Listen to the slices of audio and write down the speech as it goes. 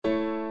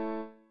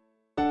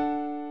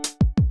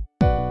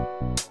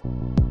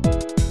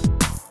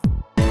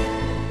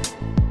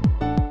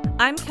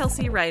I'm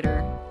Kelsey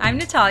Ryder. I'm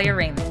Natalia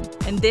Raymond.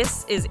 And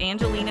this is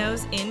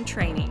Angelinos in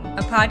Training,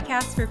 a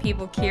podcast for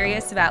people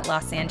curious about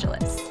Los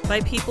Angeles.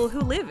 By people who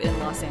live in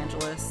Los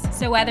Angeles.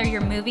 So whether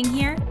you're moving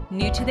here,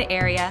 new to the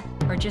area,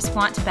 or just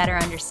want to better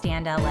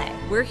understand LA,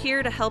 we're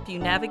here to help you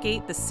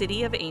navigate the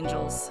City of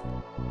Angels.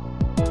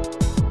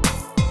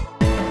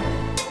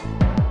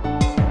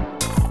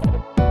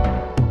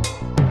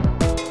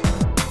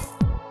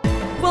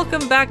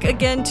 Welcome back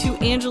again to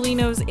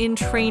Angelinos in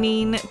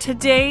Training.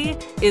 Today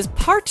is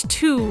part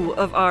 2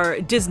 of our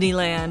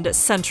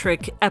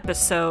Disneyland-centric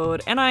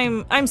episode, and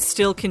I'm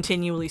still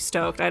continually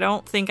stoked. I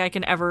don't think I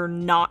can ever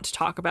not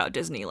talk about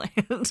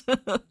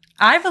Disneyland.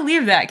 I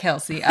believe that,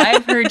 Kelsey.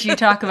 I've heard you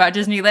talk about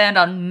Disneyland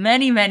on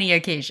many, many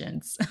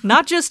occasions.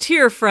 Not just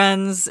here,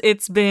 friends.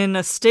 It's been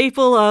a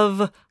staple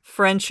of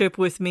friendship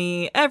with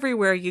me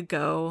everywhere you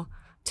go.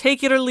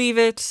 Take it or leave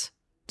it.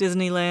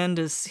 Disneyland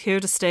is here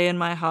to stay in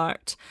my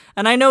heart.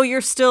 And I know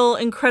you're still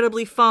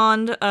incredibly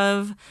fond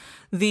of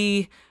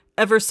the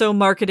ever so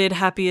marketed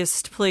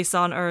happiest place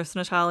on earth,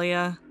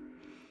 Natalia.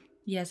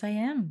 Yes, I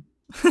am.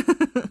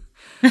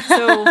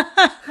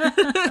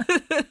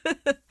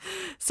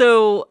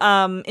 So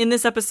in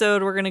this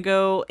episode, we're going to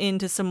go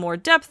into some more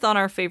depth on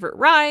our favorite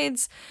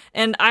rides.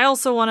 And I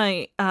also want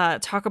to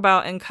talk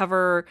about and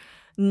cover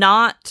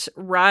not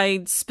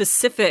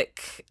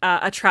ride-specific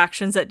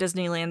attractions at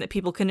Disneyland that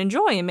people can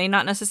enjoy and may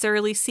not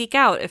necessarily seek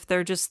out if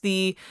they're just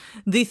the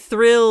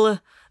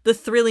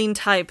thrilling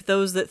type,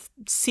 those that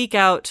seek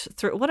out,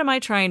 what am I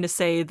trying to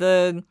say?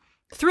 The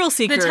thrill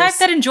seekers. The type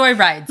that enjoy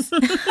rides.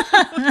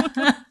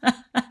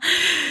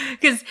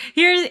 Because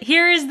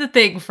here is the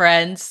thing,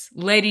 friends,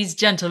 ladies,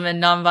 gentlemen,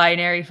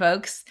 non-binary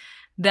folks,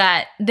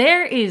 that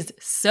there is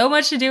so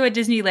much to do at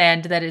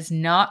Disneyland that is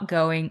not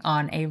going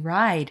on a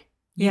ride.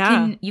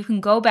 You can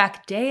go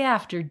back day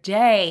after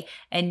day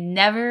and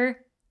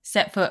never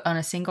set foot on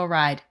a single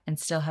ride and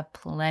still have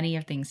plenty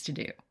of things to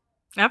do.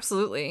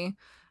 Absolutely.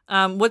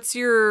 What's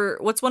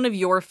one of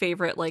your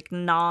favorite like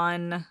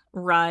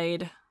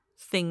non-ride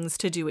things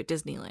to do at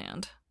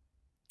Disneyland?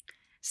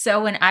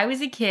 So when I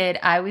was a kid,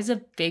 I was a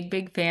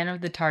big fan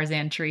of the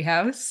Tarzan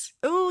treehouse.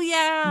 Oh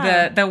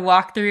yeah. The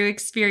walkthrough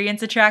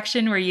experience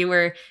attraction where you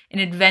were in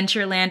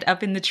Adventureland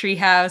up in the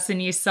treehouse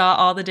and you saw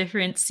all the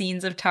different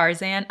scenes of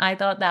Tarzan. I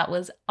thought that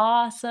was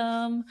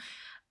awesome.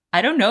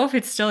 I don't know if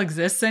it still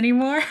exists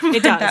anymore.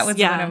 It does. That was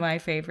one of my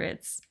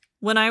favorites.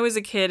 When I was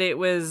a kid, it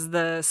was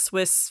the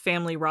Swiss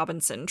Family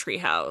Robinson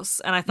treehouse,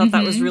 and I thought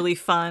that was really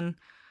fun.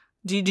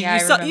 You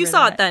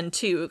saw it then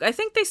too. I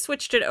think they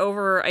switched it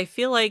over, I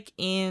feel like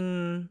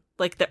in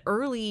like the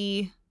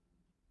early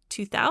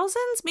 2000s,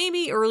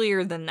 maybe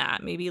earlier than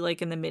that, maybe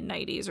like in the mid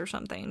 90s or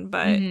something.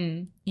 But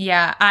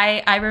yeah,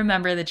 I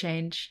remember the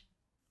change.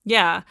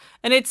 Yeah,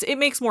 and it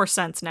makes more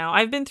sense now.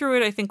 I've been through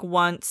it I think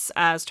once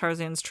as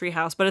Tarzan's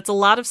Treehouse, but it's a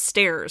lot of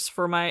stairs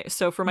for my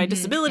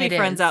disability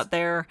friends out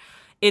there.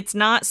 It's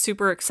not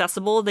super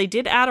accessible. They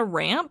did add a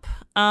ramp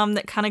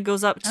that kind of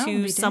goes up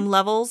to some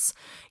levels.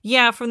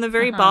 Yeah, from the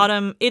very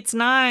bottom. It's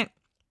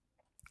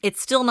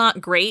still not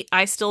great.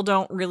 I still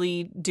don't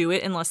really do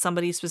it unless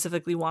somebody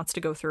specifically wants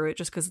to go through it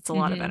just because it's a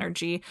lot of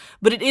energy.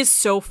 But it is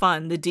so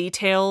fun. The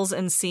details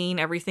and seeing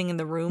everything in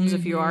the rooms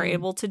if you are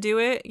able to do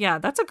it. Yeah,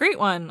 that's a great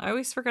one. I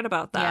always forget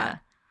about that. Yeah.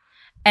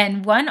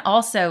 And one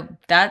also,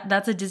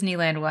 that's a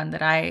Disneyland one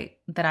that I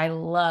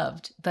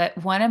loved. But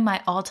one of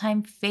my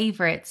all-time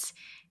favorites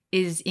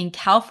is in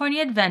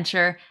California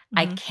Adventure.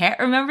 I can't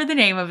remember the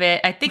name of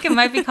it. I think it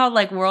might be called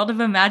like World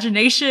of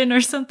Imagination or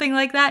something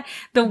like that.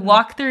 The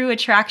walkthrough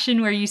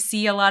attraction where you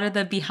see a lot of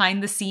the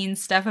behind the scenes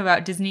stuff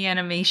about Disney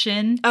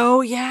animation.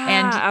 Oh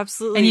yeah,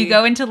 absolutely. And you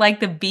go into like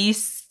the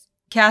Beast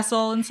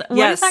Castle and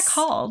what is that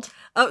called?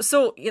 Oh,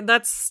 so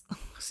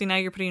see, now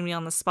you're putting me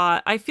on the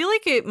spot. I feel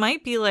like it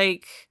might be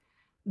like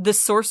the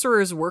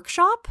Sorcerer's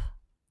Workshop.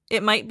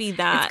 It might be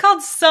that. It's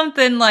called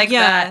something like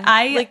that.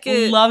 I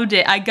loved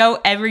it. I go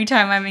every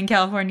time I'm in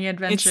California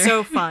Adventure. It's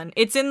so fun.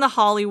 It's in the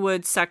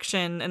Hollywood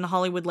section, in the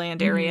Hollywood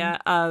Land area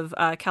of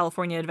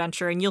California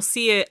Adventure. And you'll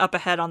see it up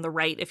ahead on the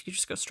right if you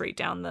just go straight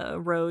down the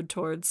road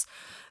towards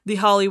the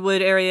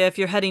Hollywood area. If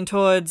you're heading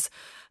towards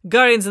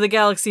Guardians of the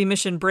Galaxy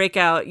Mission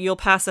Breakout, you'll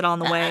pass it on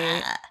the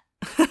way.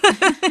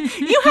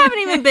 You haven't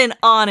even been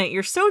on it.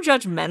 You're so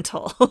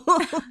judgmental.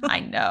 I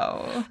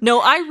know.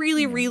 No, I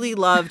really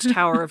loved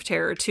Tower of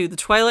Terror too. The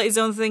Twilight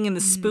Zone thing and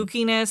the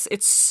spookiness.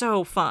 It's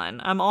so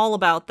fun. I'm all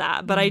about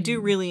that. But I do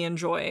really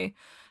enjoy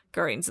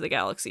Guardians of the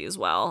Galaxy as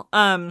well.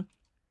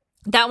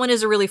 That one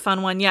is a really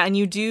fun one. Yeah, and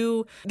you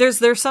do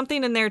there's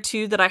something in there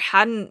too that I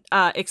hadn't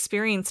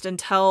experienced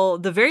until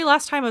the very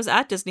last time I was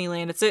at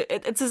Disneyland.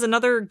 It's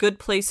another good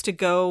place to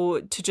go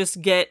to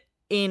just get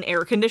in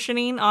air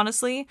conditioning,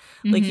 honestly.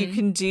 Like you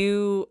can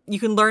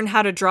learn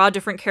how to draw a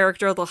different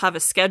character. They'll have a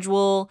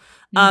schedule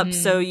up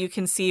so you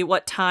can see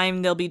what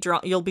time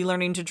you'll be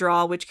learning to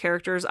draw which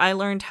characters. I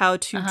learned how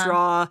to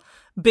draw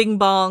Bing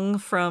Bong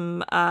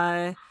from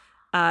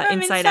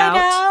Inside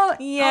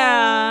Out.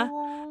 Yeah.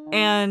 Aww.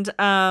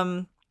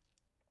 And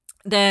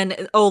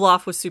Then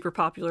Olaf was super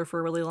popular for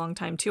a really long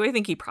time too. I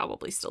think he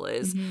probably still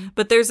is. Mm-hmm.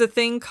 But there's a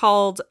thing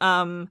called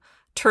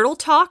Turtle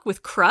Talk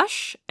with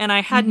Crush, and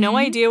I had no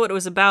idea what it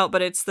was about,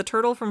 but it's the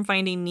turtle from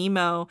Finding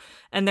Nemo,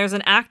 and there's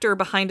an actor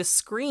behind a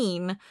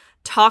screen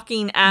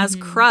talking as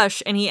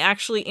Crush, and he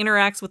actually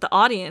interacts with the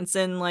audience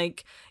and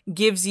like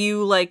gives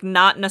you like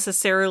not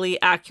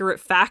necessarily accurate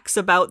facts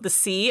about the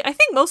sea. I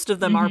think most of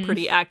them are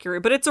pretty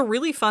accurate, but it's a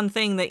really fun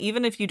thing that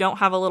even if you don't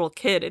have a little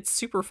kid, it's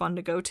super fun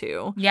to go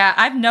to. Yeah,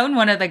 I've known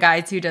one of the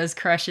guys who does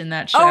Crush in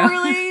that show. Oh,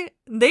 really?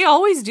 They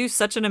always do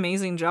such an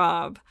amazing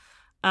job.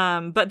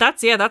 But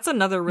that's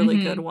another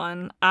really good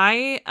one.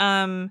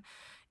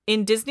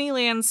 In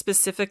Disneyland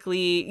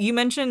specifically, you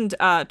mentioned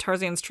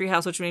Tarzan's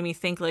Treehouse, which made me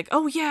think like,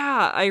 oh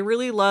yeah, I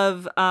really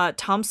love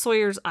Tom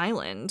Sawyer's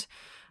Island.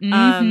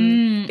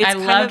 I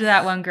loved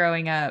that one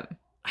growing up.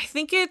 I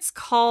think it's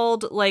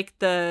called like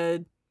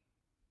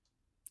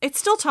it's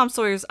still Tom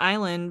Sawyer's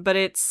Island, but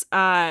it's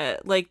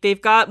like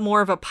they've got more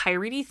of a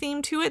piratey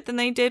theme to it than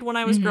they did when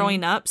I was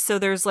growing up. So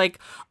there's like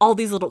all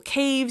these little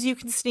caves you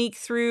can sneak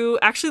through.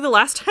 Actually, the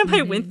last time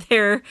I went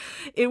there,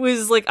 it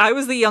was like I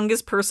was the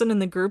youngest person in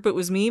the group. It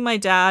was me, my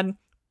dad,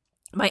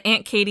 my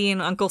Aunt Katie,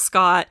 and Uncle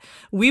Scott.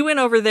 We went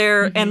over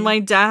there and my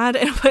dad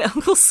and my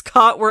Uncle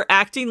Scott were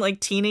acting like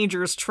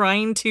teenagers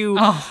trying to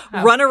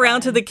run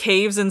around to the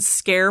caves and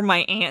scare my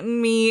aunt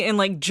and me and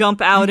like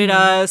jump out at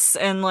us.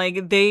 And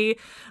like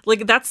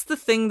that's the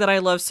thing that I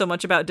love so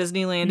much about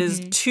Disneyland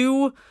is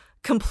two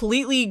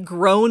completely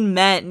grown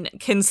men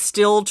can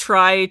still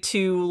try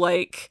to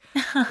like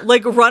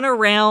run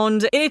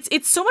around, and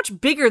it's so much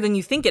bigger than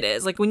you think it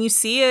is. Like when you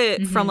see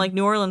it from like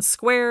New Orleans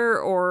Square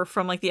or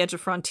from like the edge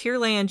of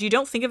Frontierland, you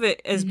don't think of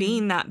it as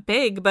being that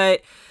big,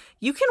 but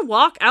you can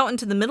walk out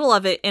into the middle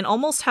of it and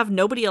almost have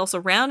nobody else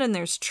around, and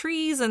there's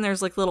trees and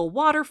there's like little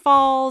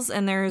waterfalls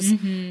and there's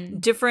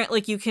different,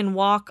 like you can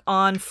walk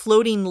on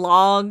floating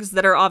logs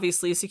that are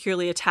obviously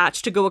securely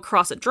attached to go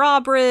across a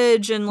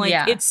drawbridge, and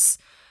like it's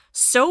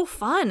so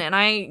fun.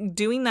 And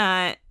doing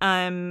that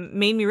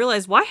made me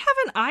realize, why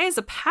haven't I as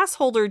a pass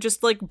holder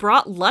just like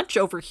brought lunch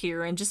over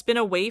here and just been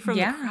away from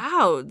the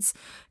crowds?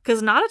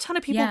 Because not a ton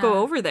of people go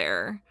over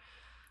there.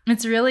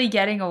 It's really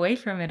getting away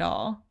from it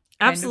all.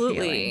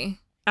 Absolutely.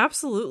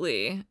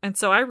 And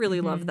so I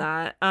really love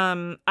that.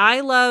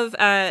 I love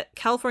at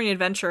California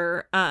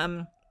Adventure,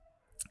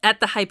 at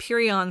the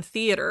Hyperion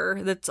Theater,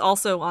 that's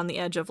also on the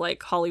edge of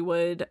like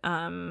Hollywood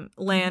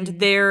land,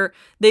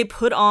 they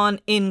put on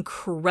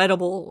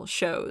incredible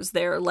shows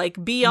there,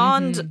 like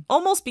beyond,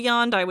 almost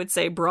beyond, I would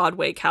say,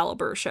 Broadway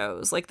caliber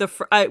shows. Like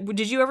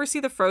did you ever see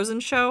the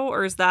Frozen show,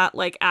 or is that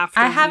like after?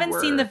 I haven't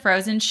seen the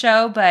Frozen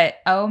show, but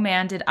oh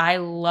man, did I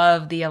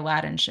love the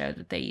Aladdin show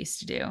that they used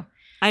to do.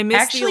 I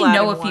actually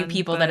know a few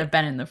people that have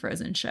been in the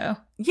Frozen show.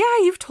 Yeah,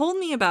 you've told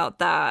me about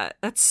that.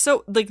 That's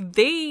so, like,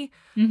 they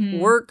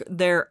work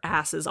their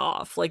asses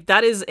off. Like,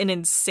 that is an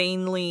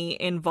insanely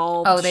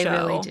involved show. Oh, they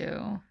really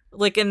do.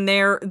 Like, and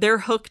they're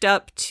hooked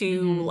up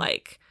to,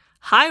 like,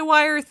 high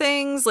wire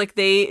things. Like,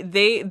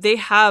 they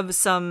have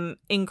some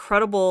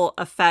incredible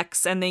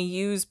effects, and they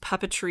use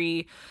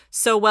puppetry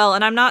so well.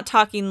 And I'm not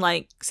talking,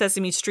 like,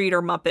 Sesame Street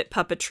or Muppet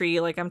puppetry.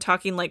 Like, I'm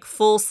talking, like,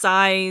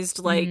 full-sized,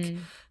 like...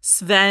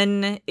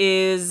 Sven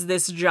is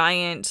this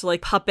giant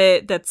like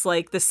puppet that's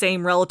like the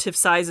same relative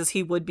size as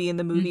he would be in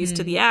the movies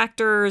to the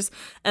actors,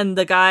 and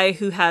the guy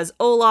who has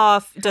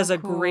Olaf does a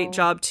great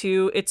job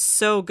too. It's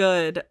so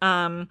good.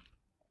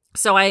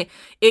 So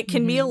it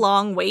can be a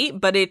long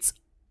wait, but it's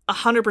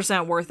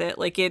 100% worth it.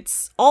 Like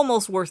it's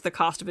almost worth the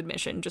cost of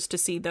admission just to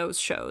see those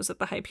shows at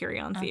the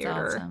Hyperion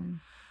Theater.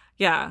 Awesome.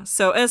 Yeah.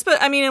 So,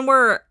 I mean, and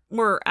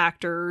we're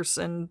actors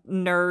and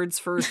nerds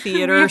for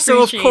theater,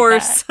 so of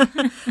course.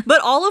 But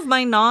all of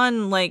my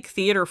like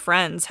theater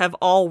friends have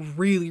all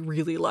really,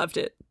 really loved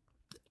it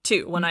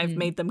too when I've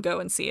made them go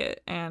and see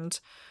it, and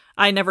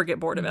I never get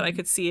bored of it. I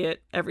could see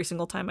it every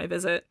single time I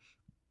visit.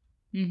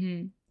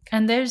 And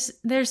there's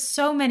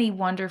so many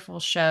wonderful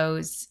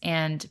shows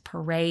and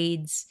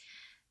parades.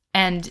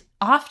 And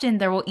often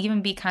there will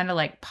even be kind of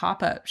like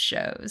pop-up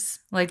shows.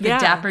 Like the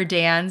Dapper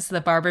Dans,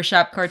 the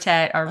Barbershop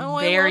Quartet are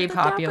very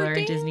popular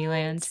in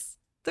Disneyland.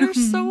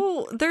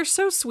 They're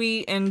so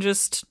sweet and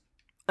just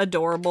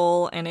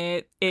adorable, and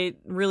it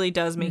really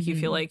does make you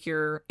feel like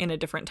you're in a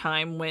different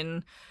time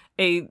when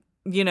a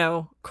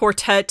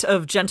quartet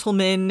of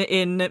gentlemen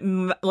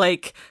in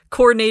like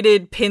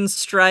coordinated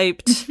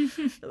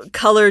pinstriped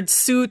colored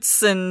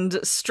suits and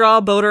straw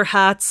boater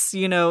hats,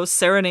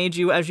 serenade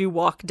you as you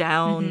walk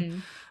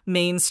down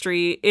Main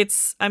Street.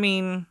 It's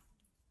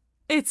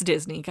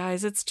Disney,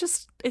 guys. It's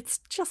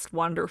just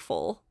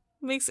wonderful.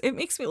 It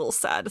makes me a little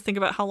sad to think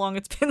about how long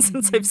it's been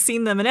since I've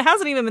seen them, and it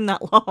hasn't even been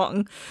that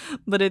long,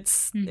 but it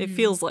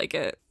feels like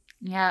it.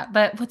 Yeah,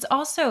 but what's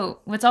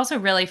also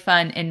really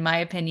fun, in my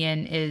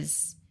opinion,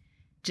 is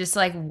just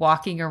like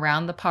walking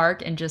around the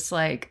park and just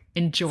like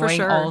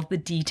enjoying all of the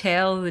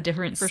detail, the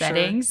different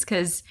settings,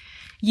 because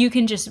you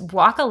can just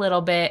walk a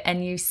little bit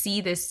and you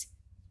see this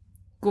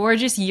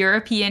gorgeous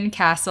European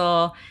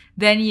castle.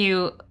 Then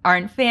you are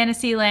in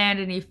Fantasyland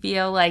and you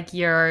feel like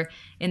you're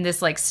in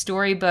this like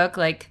storybook,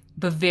 like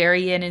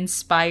Bavarian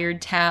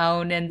inspired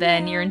town. And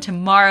then you're in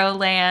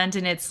Tomorrowland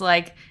and it's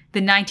like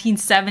the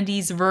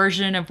 1970s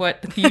version of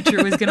what the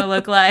future was going to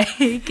look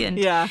like. And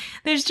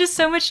there's just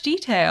so much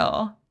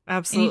detail.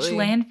 Absolutely. And each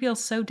land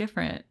feels so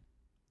different.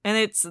 And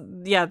it's,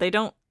 they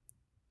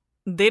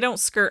don't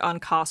skirt on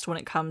cost when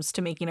it comes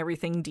to making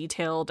everything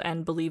detailed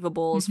and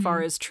believable as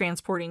far as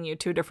transporting you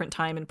to a different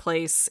time and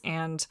place.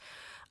 And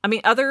I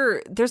mean,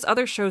 there's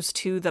other shows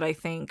too that I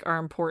think are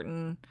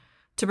important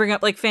to bring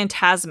up, like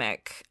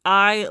Fantasmic.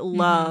 I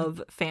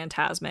love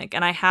Fantasmic,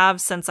 and I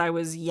have since I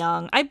was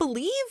young. I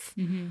believe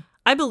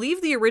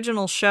the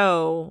original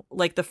show,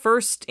 like the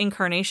first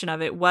incarnation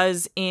of it,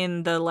 was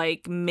in the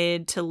like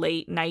mid to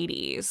late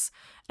 90s.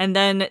 And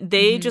then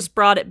they just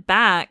brought it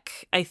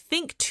back, I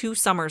think 2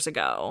 summers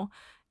ago.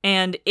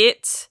 And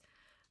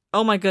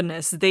oh my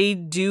goodness, they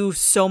do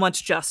so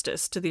much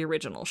justice to the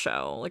original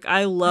show. Like,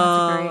 I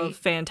love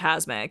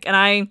Fantasmic.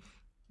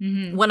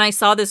 And when I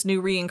saw this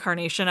new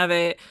reincarnation of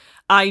it,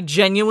 I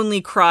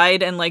genuinely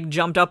cried and like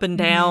jumped up and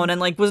down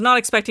and like was not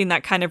expecting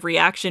that kind of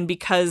reaction,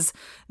 because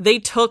they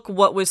took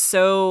what was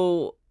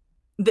so...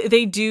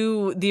 They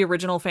do the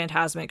original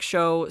Fantasmic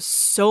show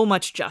so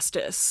much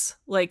justice.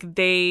 Like,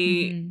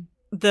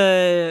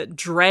 the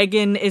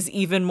dragon is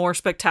even more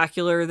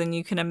spectacular than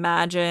you can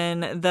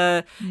imagine.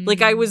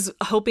 Like, I was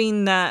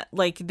hoping that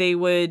like they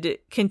would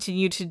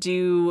continue to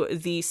do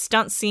the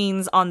stunt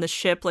scenes on the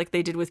ship like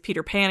they did with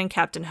Peter Pan and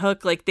Captain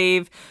Hook. Like,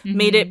 they've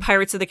made it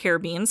Pirates of the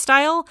Caribbean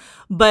style.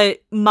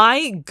 But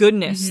my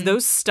goodness,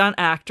 those stunt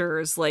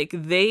actors, like,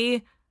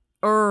 they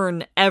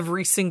earn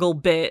every single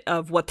bit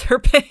of what they're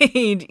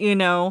paid, you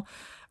know,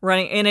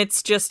 running. And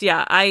it's just,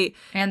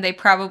 and they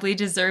probably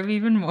deserve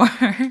even more.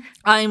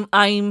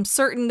 I'm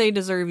certain they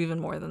deserve even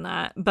more than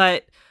that.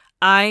 But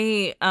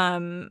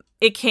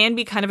it can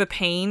be kind of a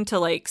pain to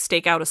like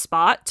stake out a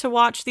spot to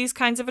watch these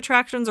kinds of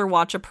attractions or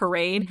watch a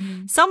parade.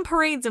 Some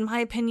parades, in my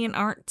opinion,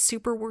 aren't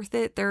super worth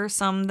it. There are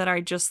some that I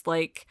just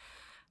like.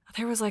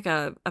 There was like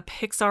a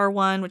Pixar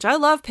one, which I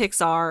love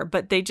Pixar,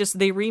 but they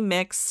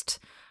remixed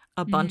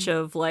a bunch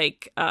of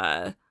like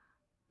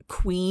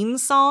Queen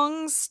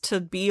songs to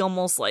be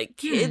almost like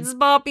kids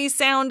boppy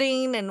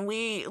sounding, and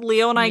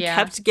Leo and I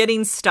kept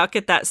getting stuck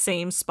at that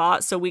same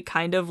spot, so we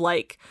kind of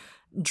like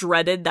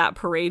dreaded that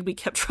parade. We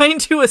kept trying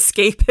to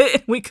escape it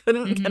and we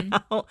couldn't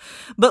get out.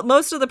 But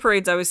most of the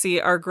parades I would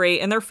see are great,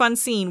 and they're fun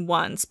seeing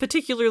once,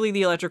 particularly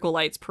the Electrical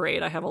Lights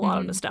parade. I have a lot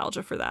of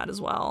nostalgia for that as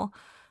well.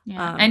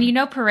 And you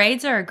know,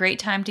 parades are a great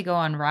time to go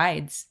on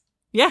rides.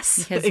 Yes,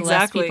 because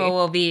exactly. less people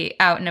will be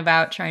out and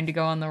about trying to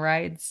go on the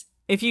rides.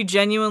 If you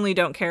genuinely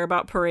don't care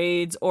about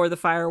parades or the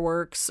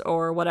fireworks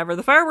or whatever,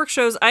 the fireworks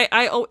shows,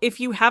 if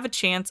you have a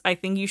chance, I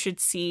think you should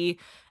see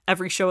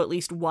every show at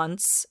least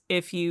once.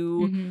 If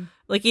you,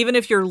 like, even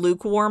if you're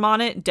lukewarm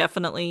on it,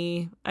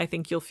 definitely, I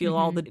think you'll feel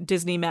all the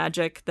Disney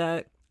magic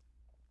that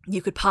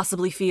you could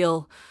possibly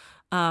feel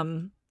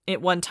at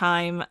one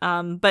time.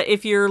 But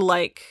if you're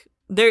like...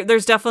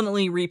 There's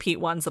definitely repeat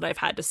ones that I've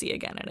had to see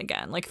again and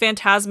again. Like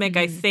Fantasmic,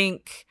 I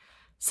think,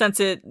 since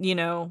it, you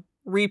know,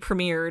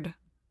 re-premiered,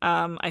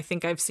 I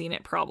think I've seen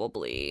it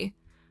probably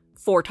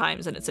 4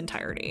 times in its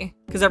entirety.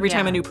 Because every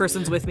time a new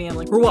person's with me, I'm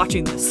like, we're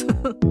watching this.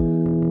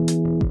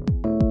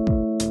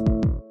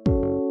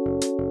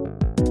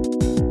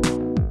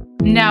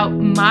 Now,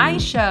 my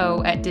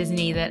show at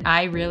Disney that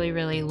I really,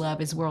 really love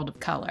is World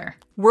of Color.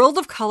 World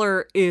of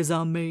Color is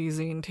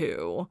amazing,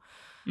 too.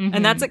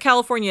 And that's at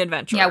California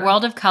Adventure. Yeah,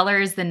 World of Color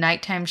is the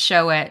nighttime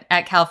show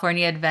at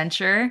California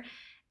Adventure.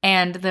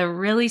 And the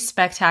really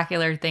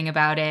spectacular thing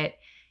about it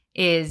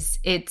is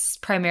it's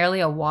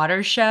primarily a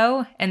water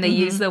show. And they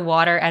use the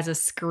water as a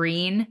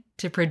screen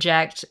to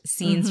project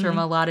scenes from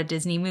a lot of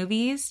Disney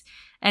movies.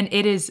 And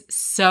it is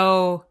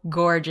so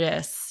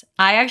gorgeous.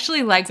 I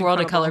actually like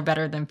World of Color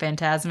better than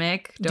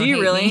Fantasmic. Do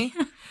you really?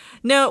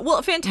 No,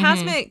 well,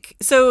 Fantasmic.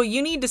 So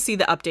you need to see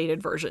the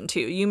updated version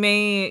too. You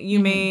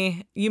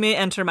may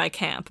enter my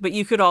camp, but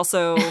you could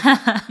also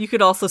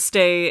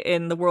stay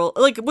in the world.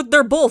 Like,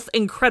 they're both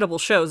incredible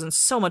shows, and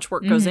so much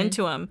work goes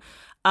into them.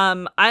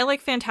 I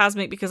like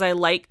Fantasmic because I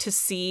like to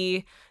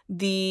see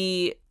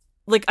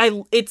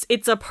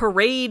it's a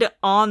parade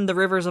on the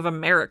rivers of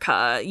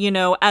America, you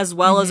know, as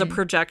well as a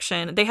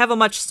projection. They have a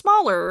much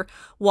smaller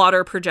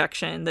water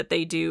projection that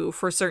they do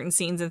for certain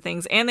scenes and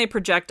things, and they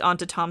project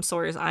onto Tom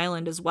Sawyer's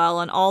Island as well,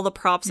 and all the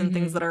props and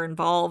things that are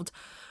involved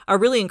are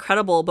really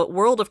incredible. But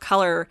World of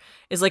Color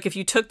is like if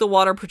you took the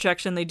water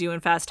projection they do in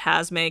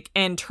Fantasmic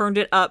and turned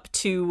it up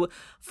to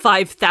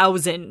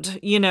 5,000,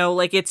 you know,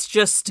 like it's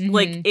just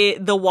like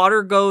the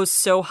water goes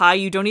so high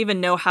you don't even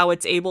know how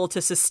it's able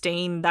to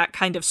sustain that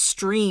kind of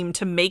stream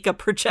to make a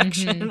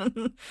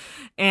projection.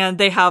 And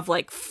they have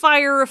like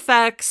fire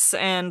effects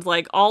and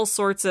like all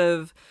sorts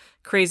of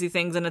crazy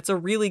things, and it's a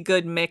really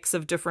good mix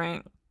of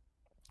different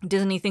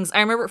Disney things.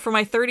 I remember for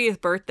my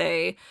 30th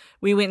birthday,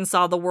 we went and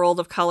saw The World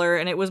of Color,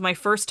 and it was my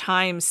first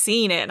time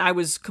seeing it, and I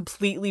was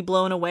completely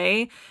blown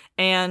away.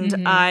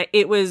 And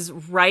it was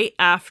right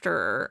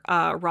after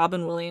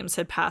Robin Williams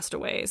had passed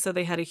away, so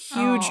they had a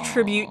huge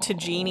tribute to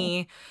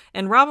Genie.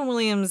 And Robin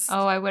Williams...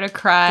 Oh, I would have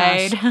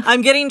cried. Gosh,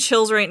 I'm getting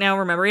chills right now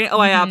remembering it. Oh,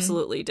 I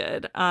absolutely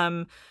did.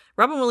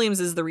 Robin Williams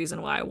is the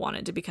reason why I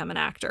wanted to become an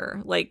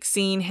actor. Like,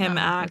 seeing him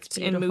act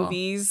in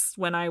movies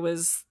when I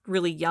was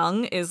really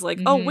young is like,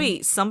 oh,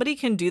 wait, somebody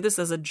can do this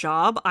as a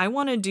job. I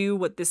want to do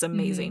what this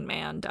amazing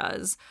man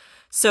does.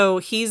 So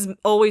he's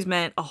always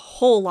meant a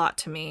whole lot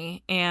to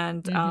me.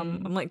 And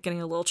I'm like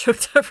getting a little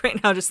choked up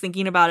right now just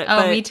thinking about it. Oh,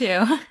 but me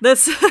too.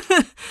 That's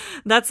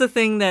the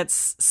thing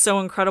that's so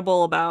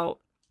incredible about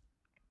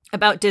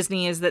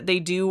Disney, is that they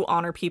do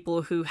honor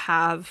people who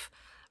have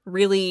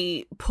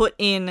really put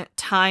in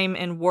time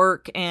and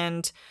work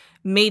and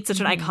made such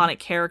an iconic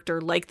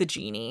character like the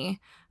Genie.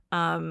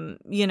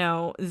 You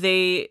know,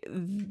 they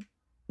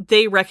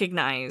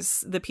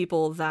recognize the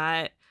people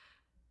that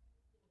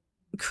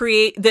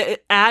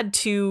add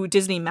to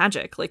Disney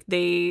magic. Like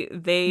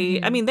they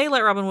I mean, they let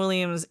Robin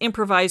Williams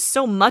improvise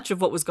so much of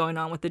what was going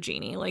on with the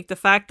Genie. Like the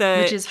fact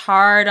that, which is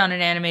hard on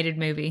an animated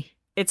movie.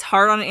 It's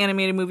hard on an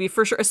animated movie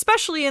for sure,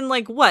 especially in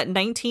like what,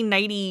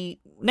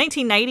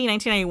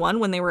 1991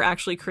 when they were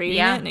actually creating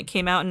it, and it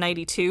came out in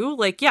 92.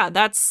 Like, yeah,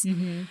 that's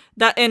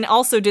that. And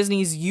also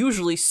Disney's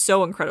usually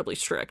so incredibly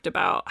strict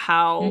about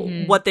how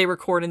what they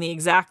record and the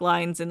exact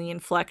lines and the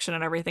inflection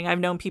and everything. I've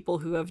known people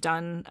who have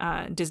done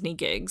Disney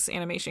gigs,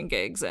 animation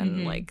gigs,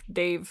 and like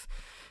they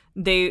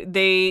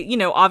you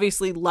know,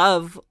 obviously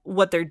love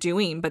what they're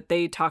doing, but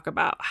they talk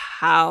about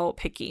how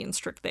picky and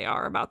strict they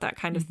are about that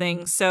kind of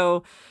thing.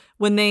 So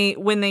when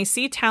they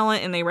see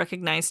talent and they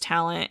recognize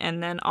talent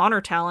and then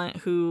honor talent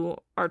who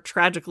are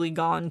tragically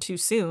gone too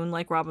soon,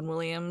 like Robin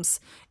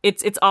Williams,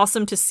 it's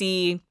awesome to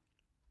see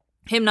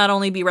him not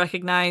only be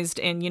recognized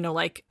in, you know,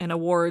 like an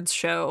awards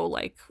show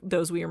like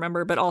those we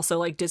remember, but also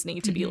like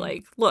Disney to be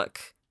like, look,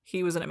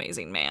 he was an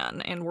amazing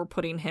man, and we're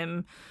putting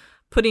a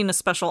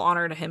special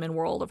honor to him in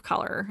World of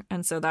Color.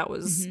 And so that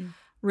was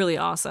really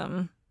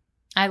awesome.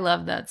 I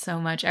love that so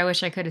much. I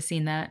wish I could have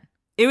seen that.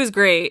 It was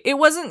great. It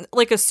wasn't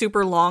like a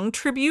super long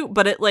tribute,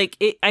 but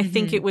I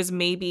think it was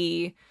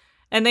maybe,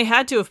 and they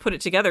had to have put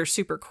it together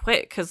super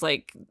quick because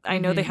like I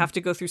know they have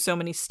to go through so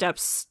many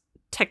steps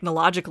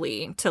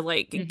technologically to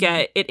like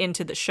get it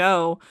into the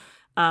show.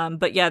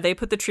 But yeah, they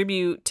put the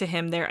tribute to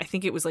him there. I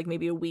think it was like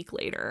maybe a week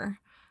later,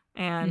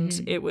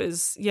 and it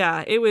was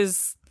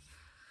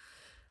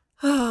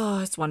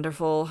it's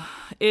wonderful.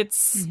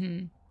 It's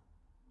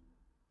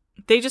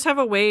they just have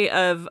a way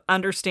of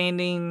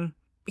understanding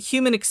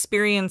human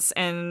experience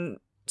and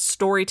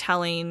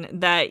storytelling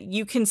that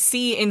you can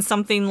see in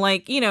something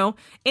like, you know,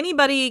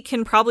 anybody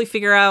can probably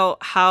figure out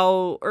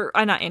how, or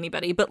not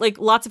anybody, but like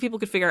lots of people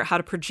could figure out how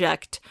to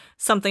project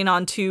something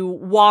onto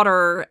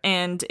water,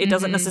 and it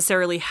doesn't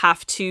necessarily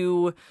have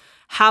to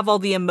have all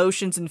the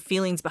emotions and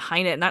feelings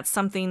behind it. And that's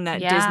something that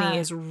Disney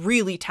is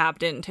really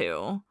tapped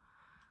into.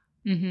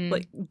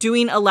 Like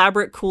doing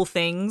elaborate, cool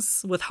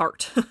things with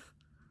heart.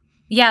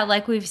 Yeah,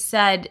 like we've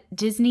said,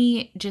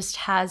 Disney just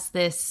has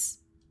this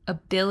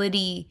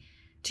ability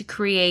to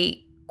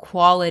create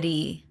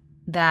quality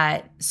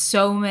that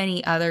so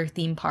many other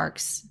theme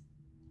parks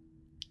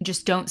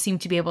just don't seem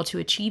to be able to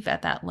achieve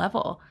at that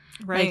level.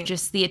 Right. Like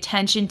just the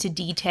attention to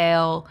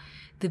detail,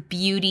 the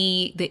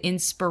beauty, the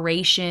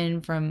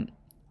inspiration from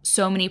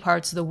so many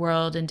parts of the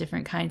world and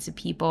different kinds of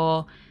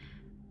people.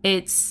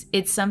 It's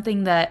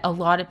something that a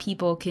lot of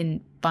people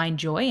can find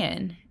joy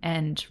in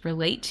and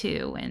relate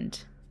to, and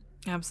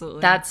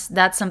absolutely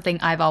that's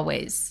something I've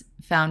always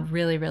found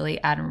really,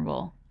 really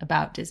admirable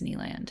about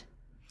Disneyland.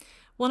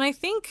 Well, and I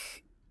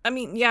think, I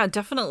mean, yeah,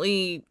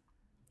 definitely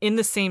in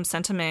the same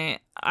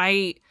sentiment,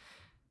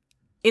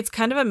 it's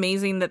kind of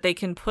amazing that they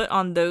can put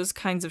on those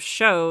kinds of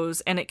shows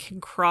and it can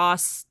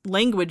cross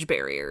language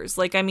barriers.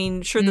 Like, I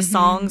mean, sure, the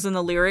songs and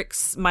the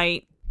lyrics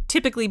might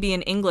typically be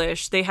in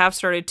English. They have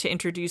started to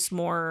introduce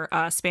more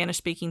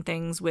Spanish-speaking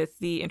things with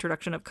the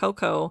introduction of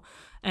Coco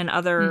and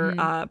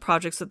other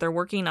projects that they're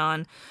working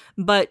on.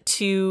 But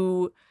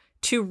to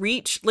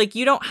reach, like,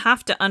 you don't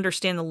have to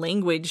understand the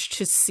language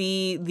to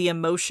see the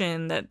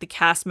emotion that the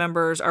cast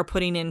members are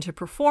putting into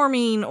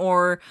performing,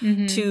 or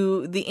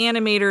to the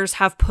animators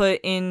have put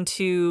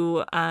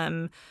into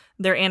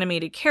their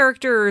animated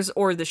characters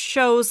or the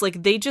shows.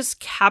 Like, they just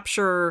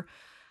capture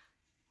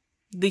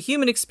the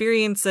human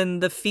experience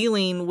and the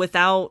feeling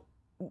without,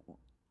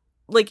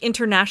 like,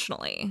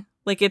 internationally.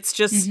 Like, it's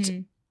just,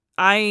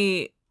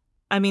 I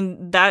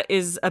mean, that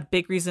is a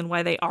big reason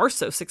why they are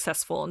so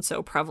successful and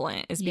so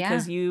prevalent, is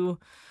because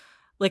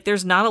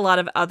there's not a lot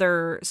of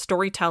other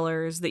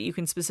storytellers that you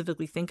can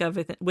specifically think of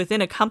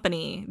within a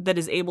company that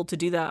is able to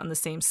do that on the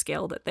same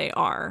scale that they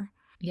are.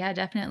 Yeah,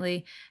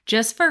 definitely.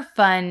 Just for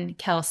fun,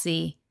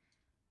 Kelsey,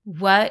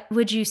 what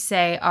would you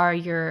say are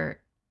your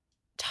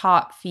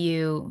top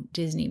few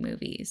Disney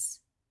movies?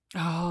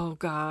 Oh,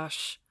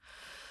 gosh.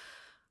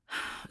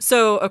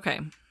 So,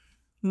 okay.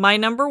 My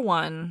number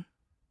one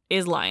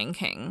is Lion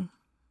King.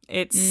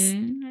 It's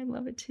I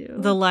love it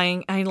too.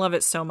 I love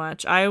it so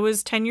much. I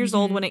was 10 years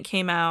old when it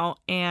came out,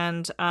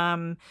 and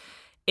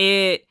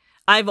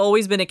I've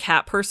always been a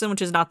cat person,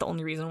 which is not the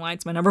only reason why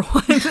it's my number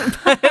one.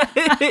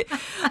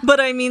 But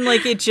I mean,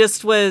 like, it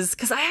just was,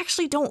 because I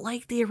actually don't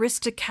like the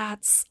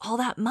Aristocats all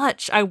that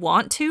much. I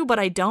want to, but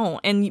I don't.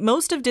 And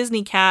most of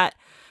Disney cat,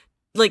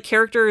 like,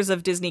 characters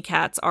of Disney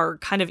cats are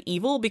kind of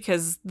evil,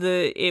 because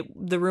the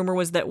rumor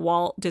was that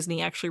Walt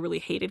Disney actually really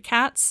hated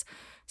cats.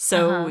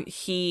 So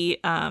he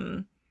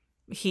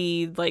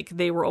like,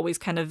 they were always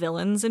kind of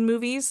villains in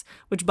movies,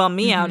 which bummed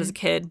me out as a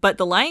kid. But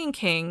The Lion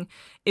King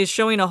is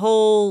showing a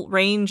whole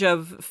range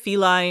of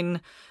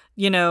feline,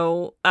 you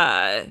know,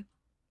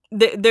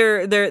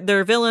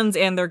 they're villains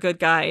and they're good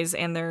guys,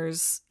 and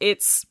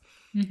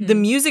the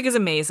music is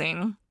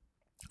amazing.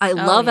 I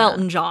love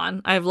Elton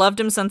John. I've loved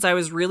him since I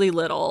was really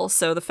little.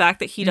 So the fact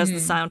that he does the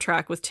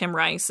soundtrack with Tim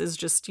Rice is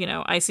just, you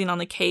know, icing on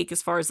the cake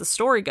as far as the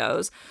story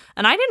goes.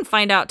 And I didn't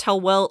find out till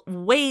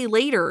way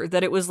later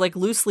that it was, like,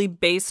 loosely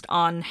based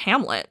on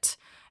Hamlet.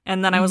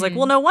 And then I was like,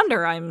 well, no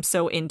wonder I'm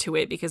so into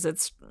it, because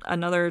it's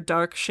another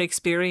dark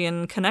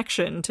Shakespearean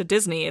connection to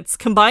Disney. It's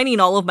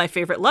combining all of my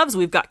favorite loves.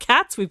 We've got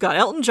cats, we've got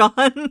Elton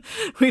John,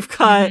 we've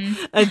got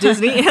a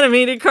Disney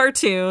animated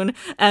cartoon,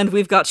 and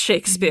we've got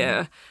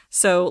Shakespeare.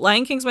 So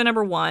Lion King's my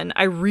number one.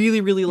 I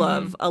really, really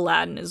love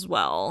Aladdin as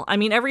well. I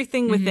mean,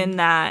 everything within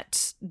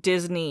that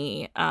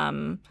Disney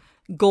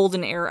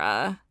golden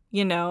era,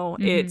 you know,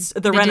 it's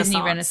the Renaissance.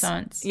 Disney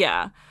Renaissance.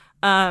 Yeah.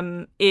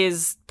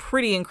 Is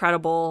pretty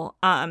incredible.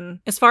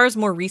 As far as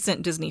more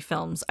recent Disney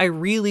films, I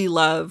really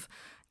love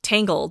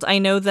Tangled. I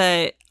know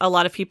that a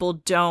lot of people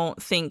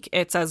don't think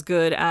it's as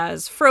good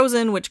as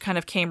Frozen, which kind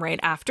of came right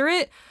after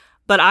it,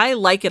 but I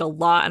like it a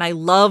lot, and I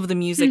love the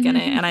music in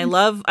it, and I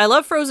love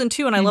Frozen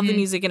too, and I love the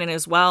music in it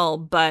as well.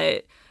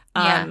 But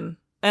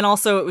and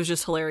also, it was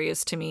just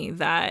hilarious to me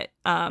that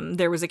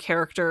there was a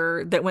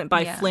character that went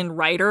by Flynn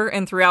Rider,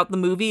 and throughout the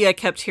movie, I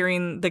kept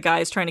hearing the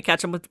guys trying to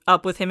catch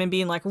up with him and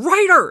being like,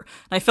 Rider!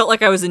 And I felt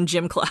like I was in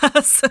gym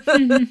class.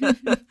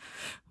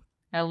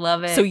 I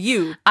love it. So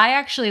I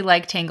actually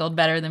like Tangled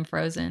better than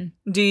Frozen.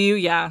 Do you?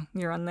 Yeah,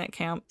 you're on that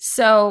camp.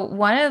 So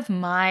one of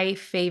my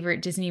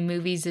favorite Disney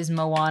movies is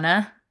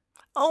Moana.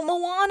 Oh,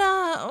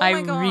 Moana! Oh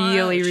my gosh. I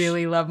really,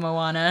 really love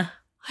Moana.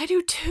 I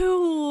do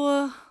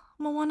too.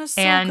 Moana's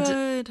so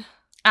good.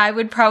 I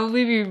would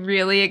probably be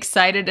really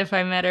excited if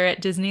I met her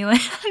at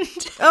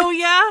Disneyland. Oh,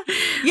 yeah?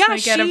 Yeah,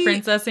 like get a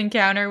princess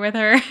encounter with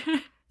her.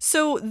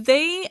 So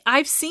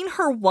I've seen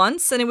her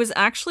once, and it was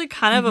actually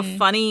kind of a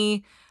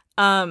funny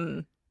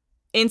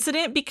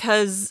incident,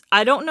 because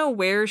I don't know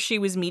where she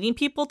was meeting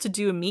people to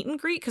do a meet and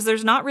greet, because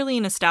there's not really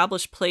an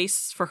established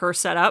place for her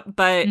set up,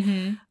 but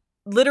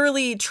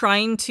literally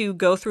trying to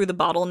go through the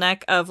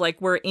bottleneck of, like,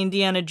 where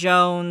Indiana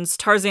Jones,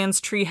 Tarzan's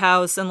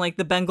treehouse, and, like,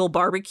 the Bengal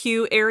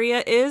barbecue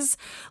area is.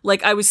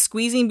 Like, I was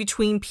squeezing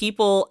between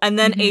people, and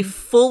then a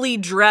fully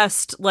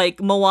dressed,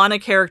 like, Moana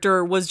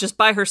character was just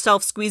by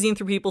herself squeezing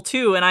through people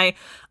too, and I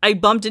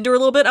bumped into her a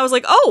little bit. I was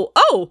like,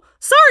 oh,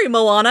 sorry,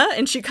 Moana,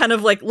 and she kind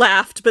of, like,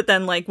 laughed, but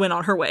then, like, went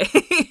on her way.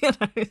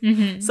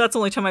 So that's the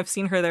only time I've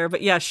seen her there.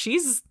 But yeah,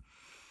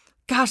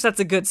 gosh, that's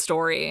a good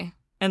story.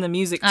 And the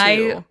music, too.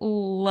 I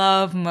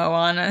love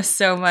Moana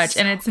so much.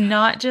 And it's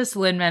not just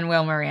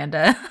Lin-Manuel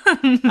Miranda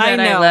that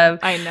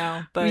I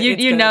love. But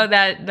you know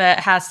that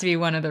has to be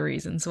one of the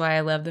reasons why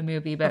I love the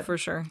movie. But for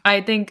sure.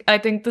 I think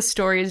the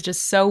story is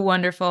just so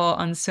wonderful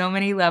on so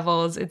many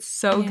levels. It's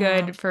so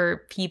good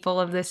for people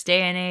of this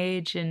day and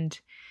age. And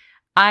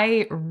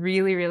I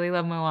really, really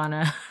love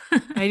Moana.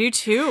 I do,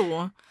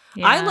 too.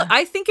 Yeah.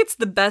 I think it's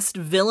the best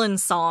villain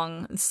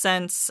song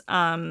since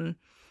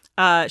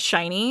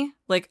Shiny.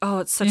 Like, oh,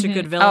 it's such a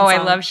good villain song. I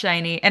love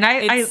Shiny. And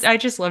I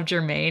just love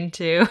Jermaine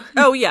too.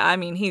 Oh yeah, I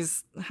mean,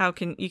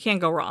 you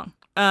can't go wrong.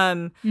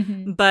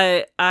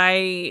 But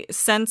I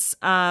sense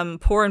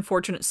Poor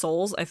Unfortunate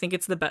Souls, I think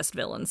it's the best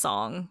villain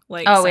song.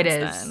 Like, it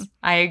is. Then.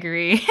 I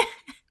agree.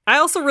 I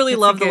also really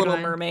love The Little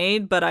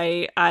Mermaid, but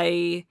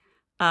I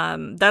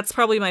that's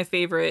probably my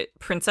favorite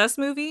princess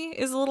movie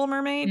is The Little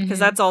Mermaid, because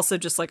that's also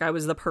just like, I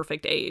was the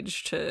perfect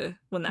age to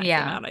when that came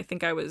out. I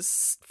think I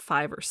was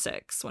 5 or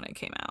 6 when it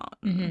came out.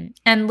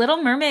 And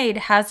Little Mermaid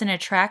has an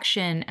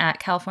attraction at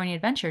California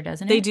Adventure,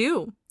 doesn't it? They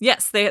do.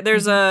 Yes,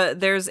 there's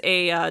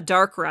a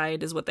dark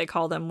ride is what they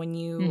call them when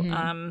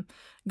you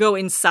go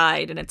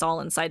inside, and it's all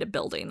inside a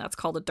building. That's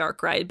called a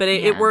dark ride. But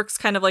it works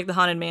kind of like the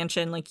Haunted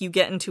Mansion. Like, you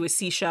get into a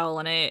seashell,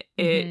 and it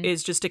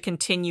is just a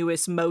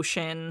continuous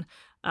motion.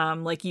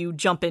 Like, you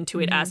jump into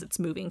it as it's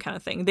moving, kind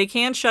of thing. They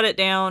can shut it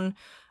down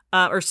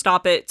or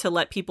stop it to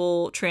let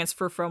people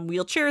transfer from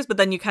wheelchairs, but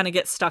then you kind of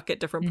get stuck at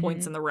different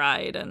points in the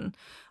ride.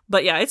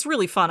 But yeah, it's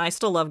really fun. I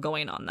still love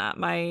going on that.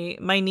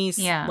 My niece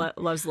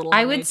loves Little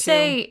Mermaid, I would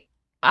say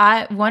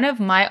one of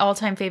my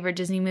all-time favorite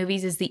Disney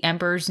movies is The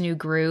Emperor's New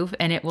Groove,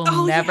 and it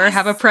will never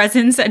have a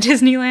presence at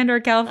Disneyland or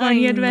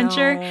California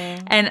Adventure.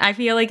 And I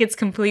feel like it's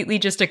completely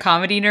just a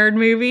comedy nerd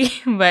movie,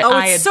 but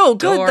I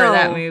adore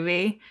that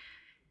movie.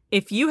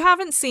 If you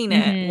haven't seen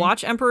it,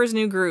 watch Emperor's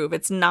New Groove.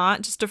 It's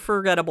not just a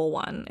forgettable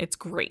one. It's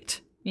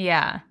great.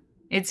 Yeah,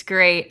 it's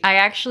great. I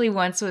actually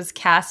once was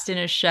cast in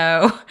a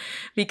show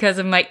because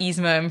of my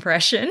Yzma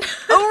impression.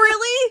 Oh,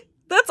 really?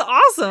 That's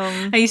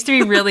awesome. I used to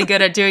be really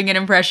good at doing an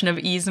impression of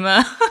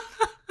Yzma.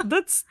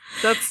 That's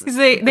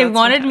they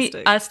wanted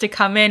us to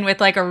come in with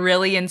like a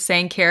really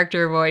insane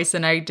character voice,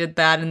 and I did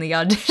that in the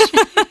audition.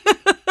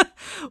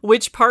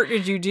 Which part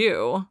did you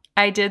do?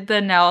 I did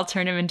the now I'll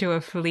turn him into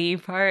a flea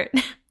part.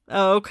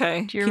 Oh,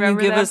 okay. Do you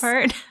remember that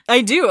part?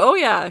 I do. Oh,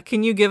 yeah.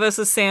 Can you give us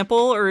a sample,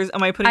 or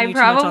am I putting you too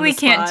much on the spot? I probably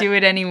can't do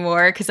it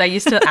anymore because I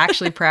used to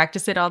actually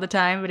practice it all the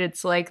time, but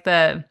it's like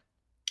I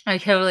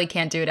totally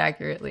can't do it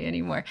accurately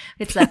anymore.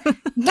 It's like,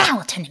 now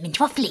I'll turn him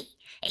into a flea.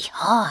 A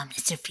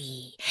harmless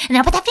flea. And then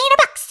I'll put that flea in a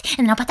box.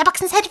 And then I'll put that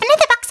box inside of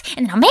another box.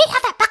 And then I may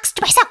have that box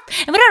to myself.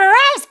 And when it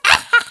arrives,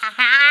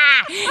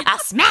 I'll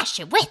smash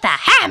it with a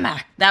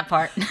hammer. That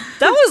part.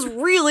 That was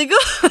really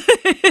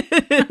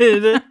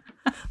good.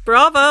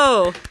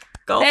 Bravo.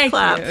 Golf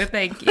clap.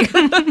 Thank you.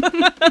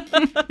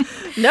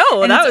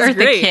 No, that was Eartha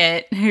great.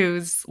 Kitt,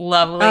 who's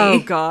lovely. Oh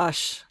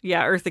gosh,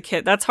 yeah, Eartha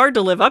Kitt. That's hard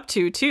to live up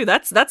to too.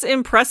 That's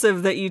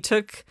impressive that you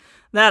took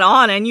that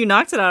on and you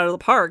knocked it out of the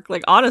park.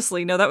 Like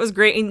honestly, no, that was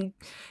great. And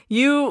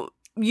you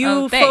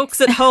folks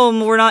at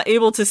home were not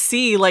able to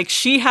see. Like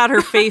she had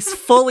her face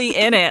fully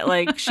in it.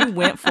 Like she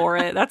went for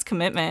it. That's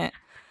commitment.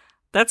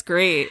 That's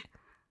great.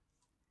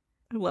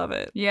 I love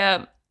it.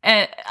 Yeah.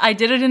 And I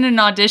did it in an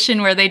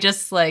audition where they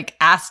just like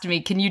asked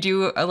me, can you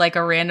do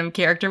a random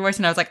character voice?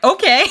 And I was like,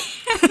 okay.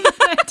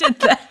 I did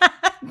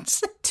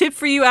that. Tip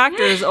for you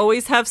actors,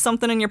 always have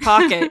something in your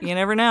pocket. You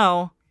never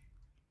know.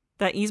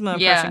 That Yzma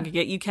impression could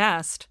get you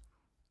cast.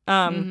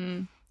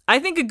 I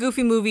think a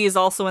Goofy movie is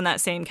also in that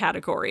same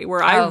category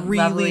where I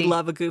really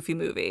love a Goofy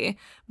movie,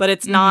 but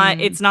it's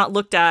not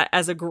looked at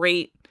as a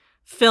great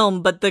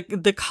film, but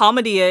the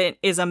comedy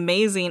is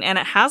amazing and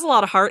it has a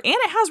lot of heart and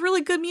it has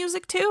really good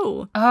music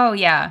too. Oh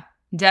yeah,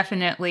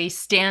 definitely.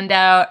 Stand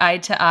Out, Eye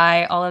to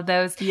Eye, all of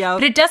those. Yeah.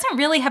 But it doesn't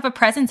really have a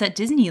presence at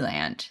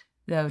Disneyland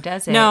though,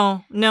 does it?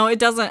 No, it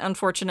doesn't,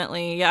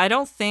 unfortunately. Yeah, I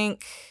don't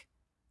think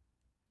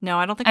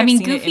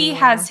I've Goofy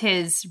has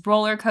his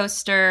roller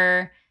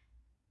coaster.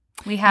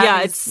 We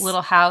have his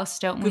little house,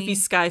 don't we? Goofy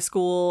Sky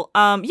School.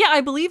 Yeah,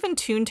 I believe in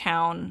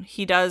Toontown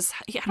he does.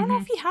 I don't know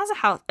if he has a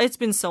house. It's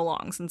been so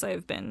long since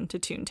I've been to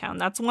Toontown.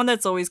 That's one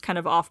that's always kind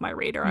of off my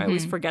radar. I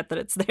always forget that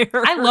it's there.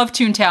 I love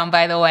Toontown,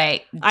 by the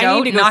way.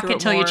 Don't knock it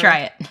till you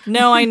try it.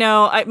 No, I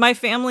know. My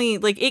family,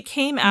 it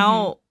came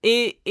out.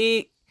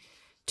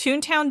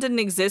 Toontown didn't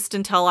exist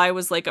until I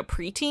was like a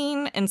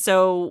preteen, and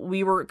so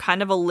we were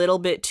kind of a little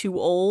bit too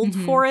old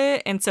for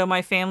it, and so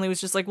my family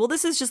was just like, well,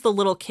 this is just the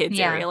little kids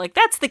area. Like,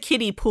 that's the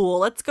kiddie pool.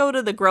 Let's go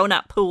to the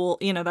grown-up pool.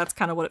 You know, that's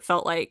kind of what it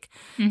felt like.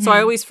 So I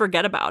always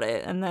forget about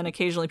it, and then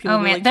occasionally people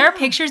will be like, there are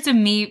pictures of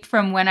me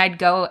from when I'd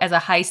go as a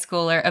high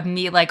schooler of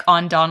me, like,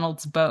 on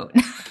Donald's boat.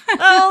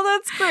 Oh,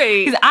 that's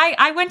great. 'Cause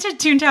I went to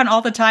Toontown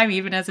all the time,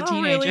 even as a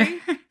teenager.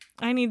 Really?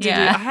 I need to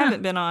I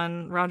haven't been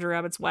on Roger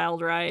Rabbit's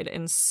Wild Ride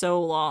in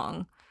so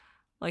long.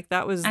 Like,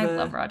 that was I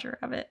love Roger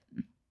Rabbit.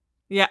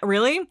 Yeah,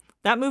 really?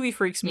 That movie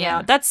freaks me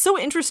out. That's so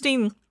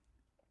interesting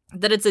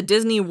that it's a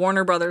Disney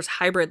Warner Brothers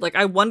hybrid. Like,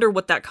 I wonder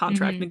what that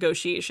contract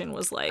negotiation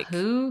was like.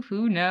 Who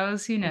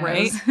knows? Who knows?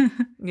 Right?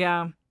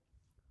 Yeah.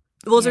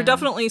 Those are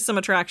definitely some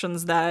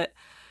attractions that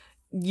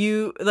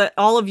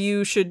all of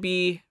you should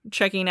be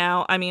checking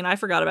out. I mean, I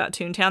forgot about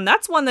Toontown.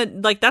 That's one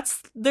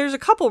that, there's a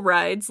couple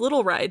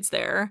little rides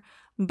there.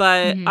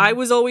 But I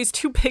was always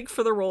too big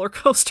for the roller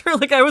coaster.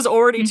 Like, I was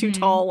already too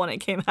tall when it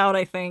came out,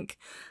 I think,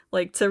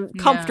 like, to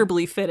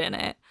comfortably fit in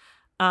it.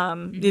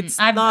 I've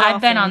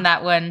been on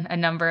that one a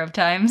number of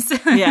times.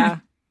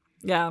 Yeah.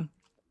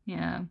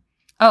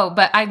 Oh,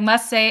 but I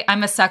must say,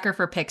 I'm a sucker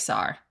for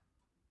Pixar.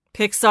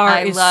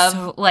 I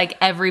love like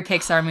every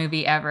Pixar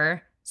movie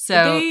ever.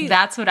 So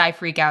that's what I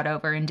freak out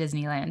over in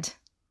Disneyland.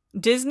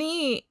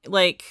 Disney,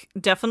 like,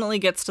 definitely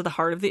gets to the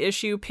heart of the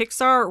issue.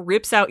 Pixar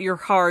rips out your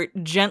heart,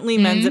 gently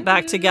mends it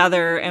back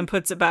together, and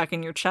puts it back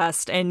in your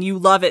chest, and you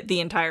love it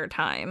the entire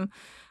time.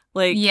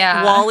 Like,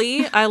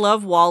 WALL-E, I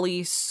love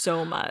WALL-E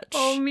so much.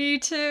 Oh, me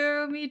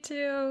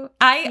too.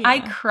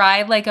 I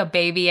cry like a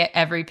baby at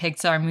every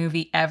Pixar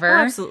movie ever.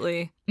 Oh,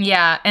 absolutely.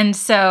 Yeah,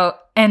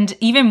 and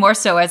even more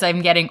so as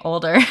I'm getting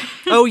older.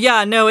 Oh,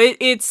 yeah, no,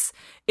 it's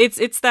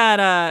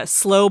that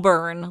slow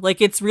burn.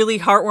 Like, it's really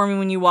heartwarming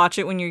when you watch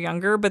it when you're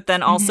younger, but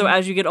then also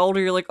as you get older,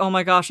 you're like, oh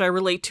my gosh, I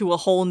relate to a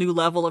whole new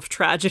level of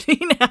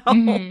tragedy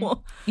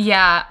now.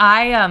 Yeah,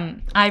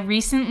 I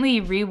recently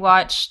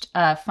rewatched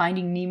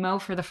Finding Nemo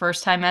for the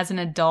first time as an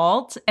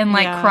adult and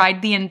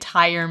cried the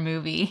entire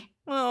movie.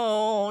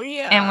 Oh,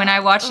 yeah. And when I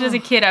watched it as a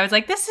kid, I was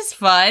like, this is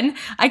fun.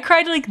 I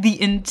cried like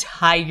the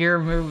entire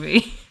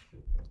movie.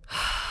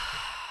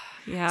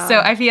 Yeah. So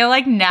I feel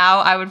like now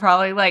I would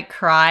probably like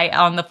cry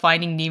on the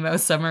Finding Nemo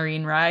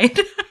submarine ride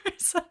or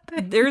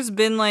something. There's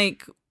been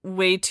like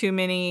way too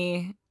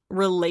many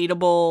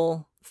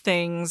relatable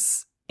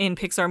things in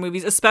Pixar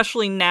movies,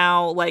 especially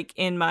now, like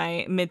in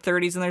my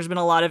mid-30s, and there's been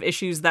a lot of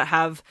issues that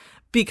have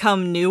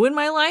become new in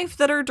my life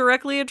that are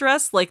directly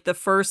addressed, like the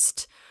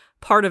first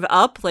part of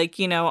Up, like,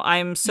 you know,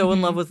 I'm so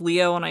in love with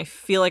Leo and I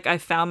feel like I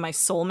found my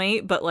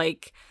soulmate, but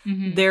like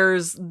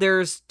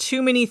there's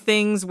too many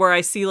things where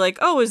I see like,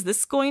 oh, is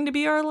this going to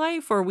be our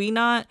life? Are we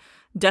not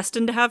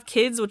destined to have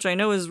kids? Which I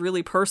know is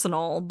really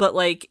personal, but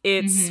like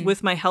it's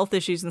with my health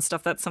issues and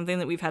stuff, that's something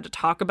that we've had to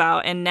talk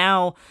about, and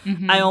now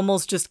I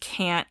almost just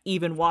can't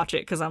even watch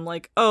it because I'm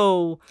like,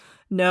 oh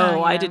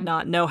no, I did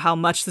not know how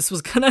much this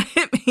was gonna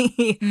hit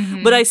me.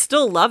 But I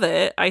still love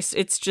it.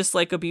 It's just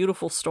like a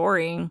beautiful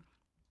story.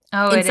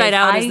 Oh, Inside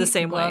Out is the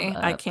same way.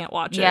 I can't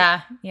watch it.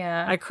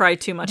 Yeah. I cry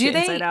too much at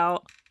Inside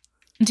Out.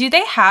 Do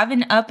they have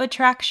an Up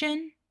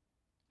attraction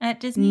at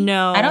Disney?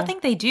 No. I don't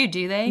think they do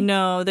they?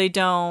 No, they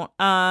don't.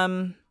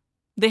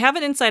 They have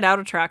an Inside Out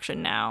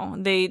attraction now.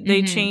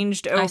 They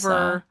changed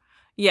over.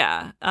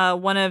 Yeah.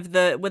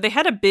 They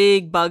had a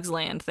big Bugs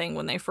Land thing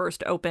when they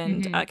first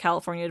opened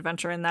California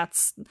Adventure, and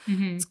that's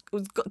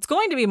it's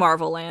going to be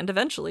Marvel Land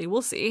eventually.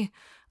 We'll see.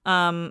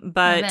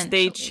 But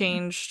they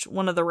changed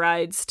one of the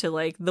rides to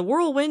like the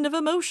Whirlwind of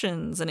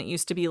Emotions, and it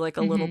used to be like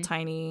a little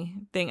tiny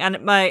thing. And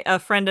a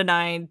friend and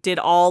I did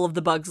all of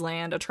the Bugs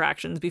Land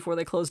attractions before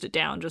they closed it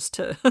down, just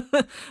to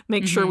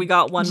make sure we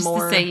got one just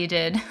more. To say you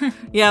did.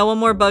 Yeah, one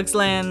more Bugs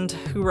Land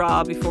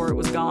hoorah before it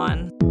was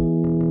gone.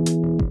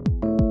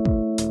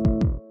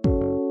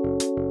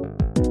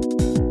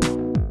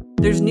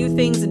 There's new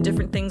things and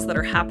different things that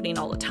are happening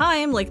all the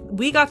time. Like,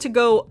 we got to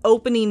go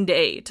opening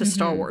day to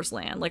Star Wars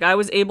Land. Like, I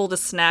was able to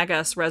snag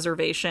us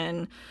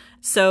reservation.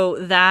 So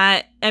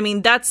that, I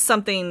mean, that's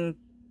something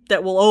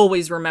that we'll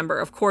always remember.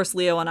 Of course,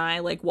 Leo and I,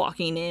 like,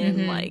 walking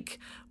in, like,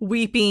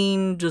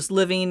 weeping, just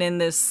living in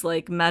this,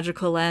 like,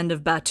 magical land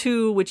of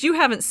Batuu, which you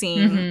haven't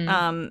seen.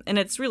 And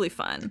it's really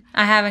fun.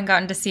 I haven't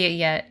gotten to see it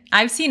yet.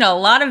 I've seen a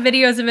lot of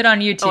videos of it on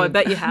YouTube. Oh, I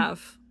bet you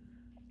have.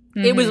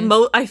 It was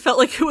I felt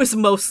like it was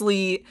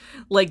mostly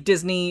like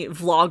Disney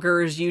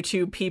vloggers,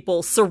 YouTube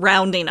people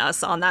surrounding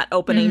us on that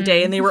opening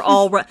day, and they're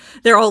all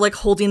like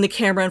holding the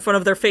camera in front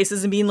of their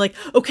faces and being like,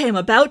 "Okay, I'm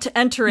about to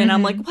enter," and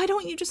I'm like, "Why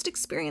don't you just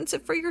experience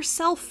it for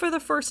yourself for the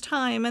first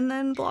time and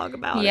then blog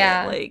about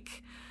it?"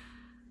 Like,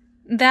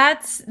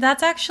 that's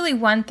actually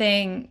one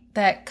thing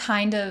that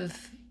kind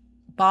of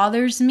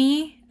bothers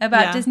me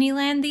about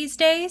Disneyland these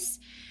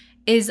days.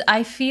 Is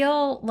I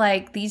feel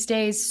like these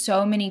days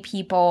so many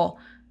people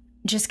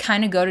just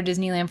kind of go to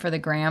Disneyland for the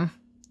gram.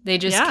 They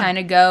just kind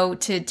of go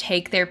to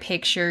take their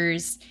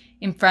pictures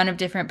in front of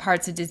different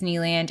parts of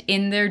Disneyland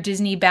in their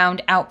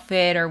Disney-bound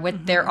outfit or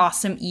with their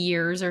awesome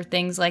ears or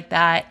things like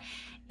that.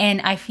 And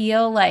I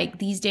feel like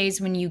these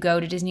days when you go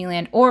to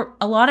Disneyland or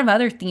a lot of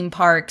other theme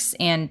parks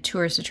and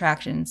tourist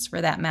attractions for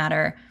that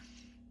matter,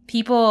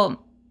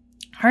 people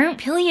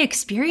aren't really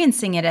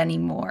experiencing it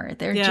anymore.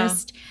 They're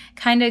just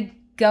kind of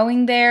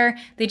going there,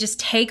 they just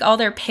take all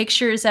their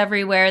pictures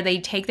everywhere, they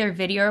take their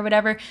video or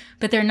whatever,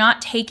 but they're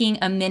not taking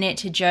a minute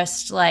to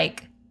just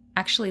like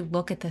actually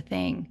look at the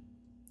thing.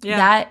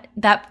 That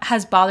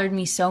has bothered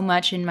me so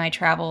much in my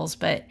travels,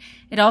 but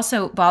it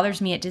also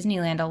bothers me at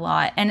Disneyland a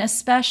lot, and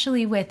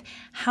especially with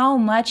how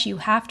much you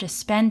have to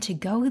spend to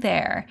go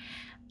there.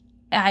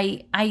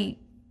 I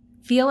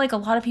feel like a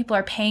lot of people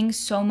are paying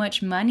so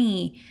much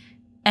money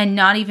and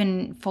not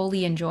even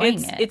fully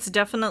enjoying it. It's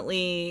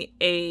definitely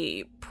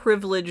a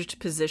privileged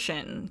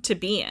position to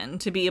be in,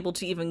 to be able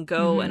to even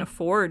go and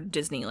afford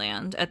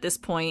Disneyland at this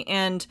point.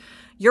 And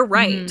you're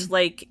right.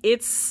 Like,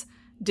 it's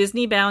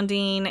Disney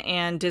bounding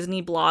and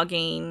Disney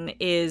blogging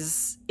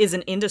is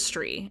an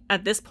industry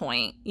at this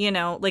point. You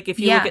know, like if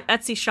you look at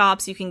Etsy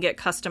shops, you can get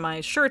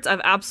customized shirts.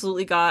 I've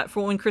absolutely got,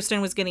 for when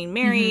Kristen was getting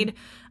married,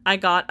 I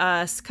got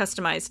us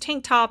customized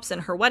tank tops in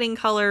her wedding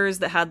colors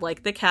that had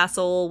like the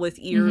castle with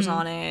ears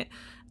on it,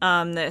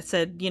 that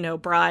said, you know,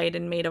 bride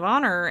and maid of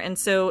honor. And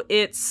so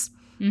it's,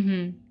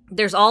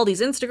 there's all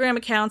these Instagram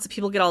accounts that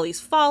people get all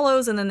these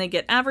follows, and then they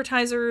get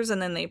advertisers,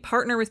 and then they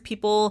partner with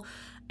people.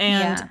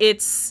 And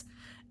it's,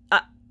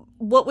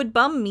 what would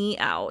bum me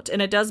out,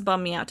 and it does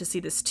bum me out to see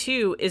this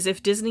too, is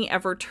if Disney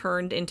ever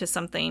turned into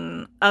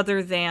something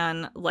other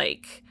than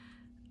like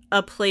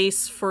a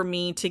place for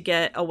me to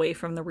get away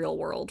from the real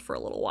world for a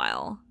little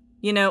while,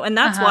 you know? And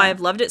that's why I've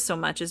loved it so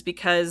much, is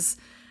because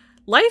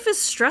life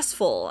is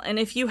stressful. And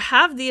if you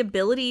have the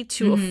ability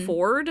to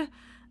afford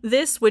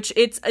this, which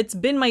it's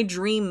been my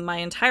dream my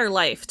entire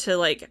life to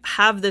like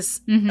have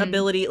this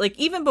ability, like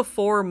even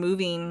before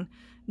moving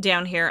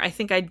down here, I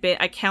think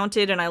I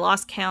counted and I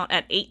lost count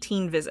at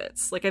 18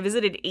 visits. Like I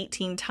visited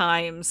 18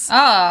 times.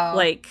 Oh.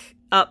 Like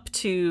up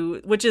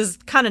to, which is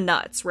kind of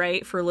nuts,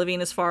 right? For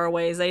living as far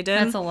away as I did.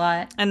 That's a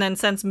lot. And then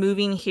since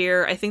moving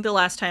here, I think the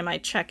last time I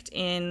checked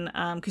in,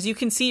 because you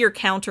can see your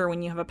counter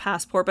when you have a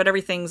passport, but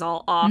everything's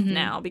all off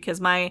now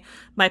because my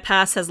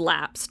pass has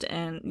lapsed,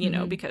 and you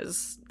know,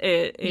 because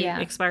it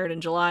expired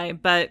in July.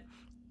 But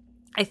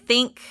I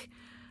think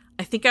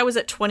I think I was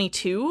at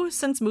 22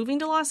 since moving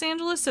to Los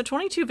Angeles. So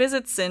 22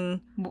 visits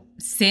since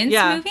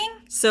moving?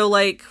 So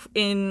like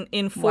in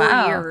 4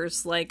 Wow.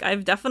 years, like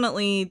I've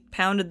definitely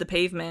pounded the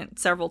pavement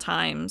several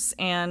times.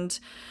 And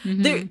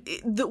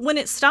when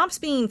it stops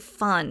being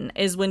fun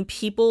is when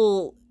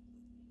people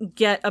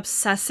get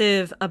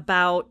obsessive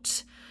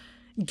about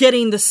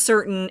getting the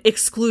certain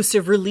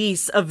exclusive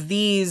release of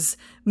these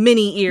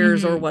mini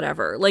ears or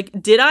whatever. Like,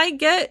 did I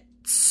get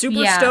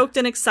super stoked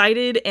and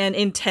excited and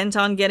intent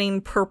on getting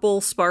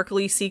purple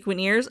sparkly sequin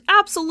ears?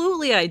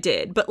 Absolutely I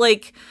did. But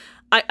like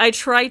I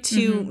try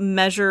to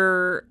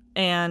measure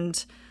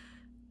and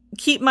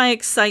keep my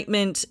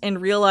excitement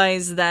and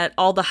realize that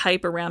all the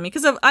hype around me,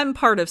 because I'm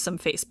part of some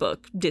Facebook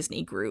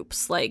Disney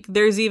groups. Like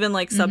there's even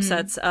like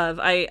subsets of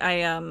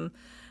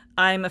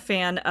I'm a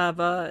fan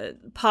of a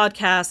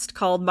podcast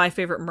called My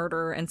Favorite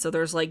Murder. And so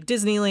there's like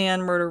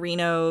Disneyland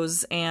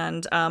Murderinos.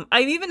 And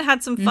I've even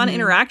had some fun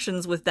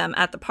interactions with them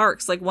at the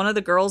parks. Like one of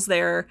the girls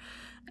there,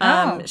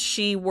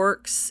 she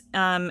works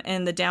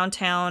in the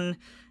downtown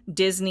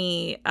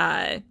Disney,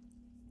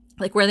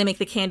 like where they make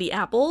the candy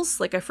apples.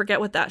 Like I forget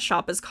what that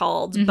shop is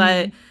called,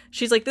 but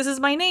she's like, this is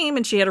my name.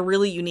 And she had a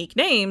really unique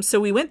name. So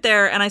we went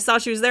there and I saw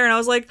she was there and I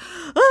was like,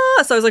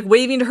 ah. So I was like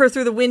waving to her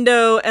through the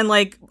window and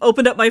like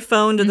opened up my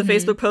phone to the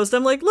Facebook post.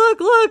 I'm like, look,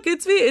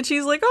 it's me. And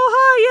she's like, oh,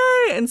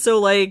 hi, yay. And so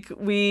like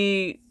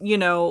we, you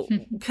know,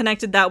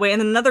 connected that way. And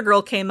then another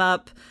girl came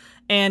up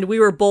and we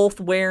were both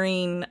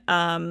wearing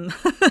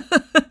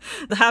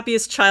the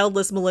happiest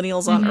childless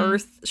millennials on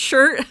earth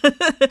shirt.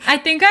 I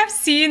think I've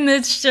seen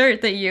this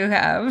shirt that you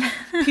have.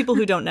 People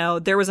who don't know,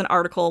 there was an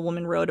article a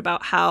woman wrote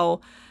about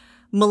how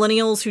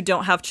millennials who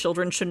don't have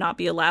children should not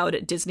be allowed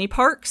at Disney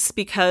parks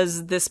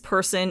because this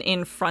person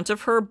in front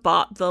of her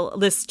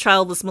this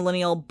childless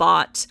millennial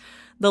bought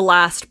the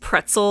last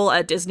pretzel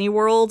at Disney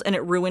World and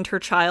it ruined her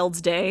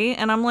child's day.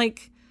 And I'm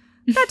like,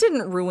 that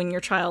didn't ruin your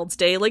child's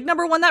day. Like,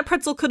 number one, that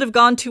pretzel could have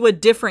gone to a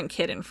different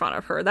kid in front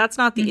of her. That's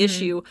not the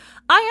issue.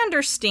 I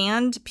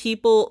understand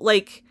people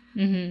like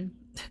the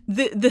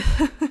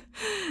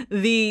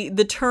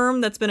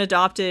term that's been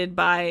adopted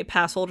by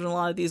pass holders in a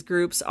lot of these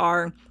groups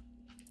are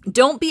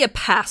don't be a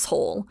pass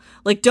hole.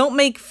 Like, don't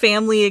make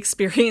family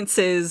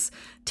experiences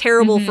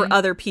terrible for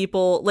other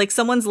people. Like,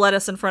 someone's let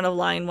us in front of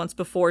line once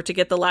before to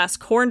get the last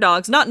corn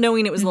dogs, not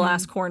knowing it was the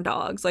last corn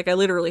dogs. Like, I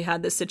literally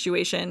had this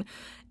situation.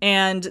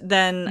 And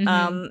then,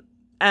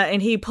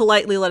 and he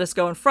politely let us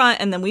go in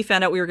front. And then we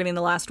found out we were getting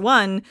the last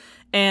one.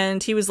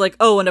 And he was like,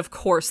 oh, and of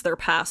course they're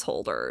pass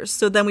holders.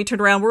 So then we turned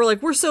around. We're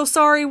like, we're so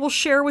sorry. We'll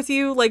share with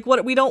you. Like,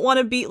 what we don't want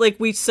to be like,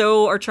 we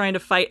so are trying to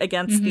fight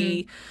against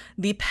the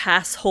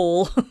pass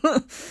hole.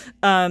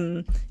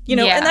 You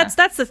know, and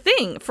that's the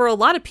thing for a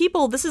lot of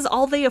people. This is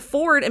all they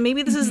afford. And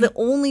maybe this is the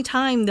only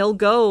time they'll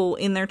go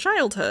in their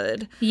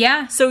childhood.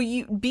 Yeah. So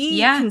you be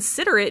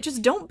considerate.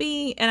 Just don't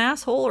be an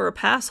asshole or a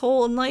pass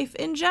hole in life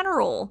in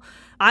general.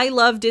 I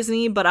love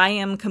Disney, but I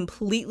am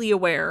completely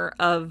aware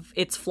of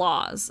its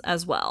flaws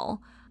as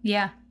well.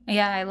 Yeah.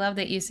 Yeah, I love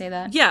that you say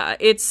that. Yeah,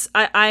 it's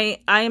I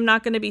am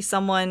not going to be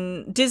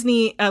someone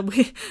Disney.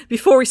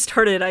 Before we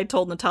started, I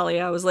told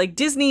Natalia, I was like,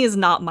 Disney is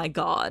not my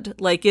god.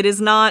 Like, it is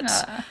not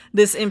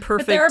this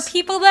imperfect. But there are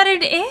people that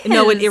it is.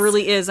 No, it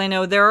really is. I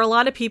know there are a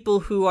lot of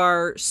people who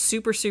are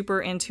super, super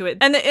into it,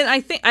 and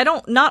I think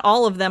not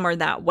all of them are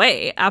that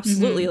way.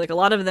 Absolutely, like a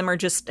lot of them are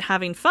just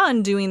having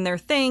fun doing their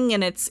thing,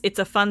 and it's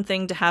a fun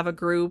thing to have a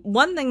group.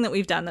 One thing that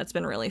we've done that's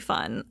been really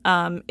fun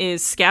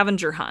is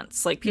scavenger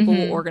hunts. Like, people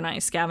will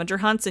organize scavenger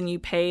hunts. And you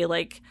pay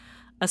like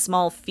a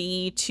small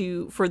fee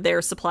for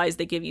their supplies.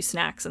 They give you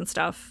snacks and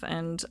stuff.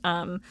 And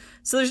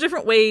so there's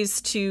different ways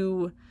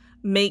to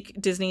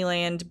make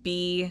Disneyland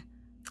be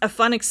a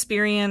fun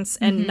experience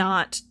and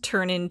not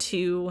turn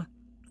into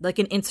like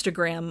an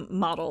Instagram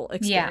model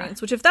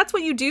experience, which if that's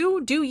what you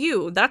do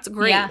you. That's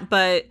great. Yeah.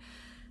 But,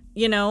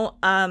 you know,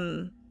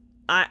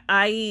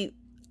 I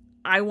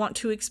want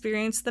to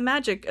experience the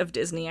magic of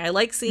Disney. I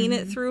like seeing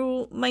it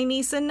through my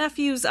niece and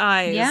nephew's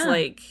eyes. Yeah.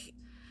 Like,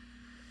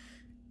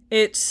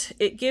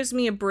 It gives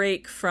me a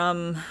break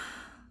from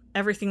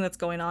everything that's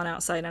going on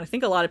outside. And I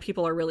think a lot of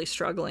people are really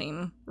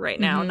struggling right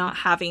now, not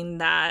having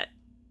that.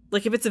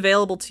 Like, if it's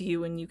available to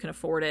you and you can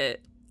afford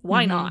it,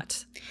 why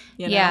not?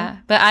 You know? Yeah,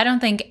 but I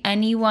don't think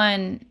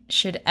anyone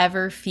should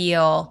ever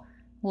feel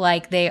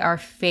like they are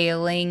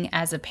failing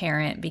as a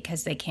parent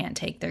because they can't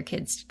take their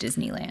kids to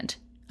Disneyland.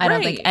 I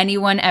don't think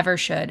anyone ever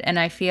should. And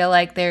I feel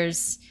like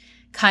there's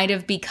kind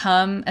of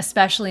become,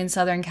 especially in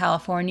Southern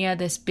California,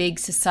 this big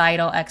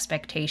societal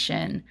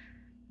expectation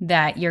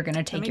that you're going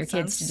to take your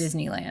kids to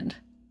Disneyland.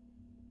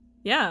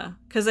 Yeah,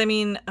 because I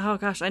mean, oh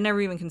gosh, I never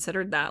even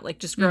considered that. Like,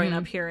 just growing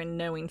up here and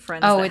knowing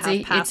friends that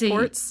have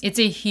passports. It's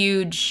a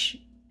huge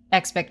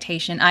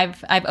expectation.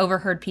 I've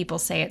overheard people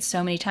say it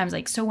so many times,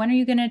 like, so when are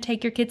you going to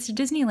take your kids to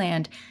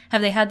Disneyland?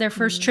 Have they had their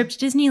first trip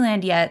to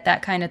Disneyland yet?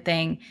 That kind of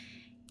thing.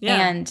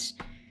 Yeah. And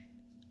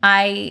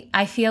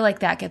I feel like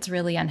that gets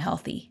really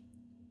unhealthy.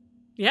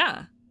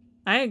 Yeah,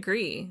 I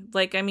agree.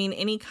 Like, I mean,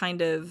 any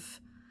kind of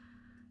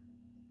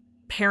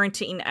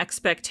parenting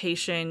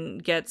expectation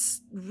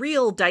gets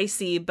real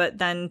dicey, but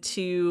then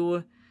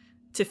to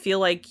feel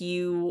like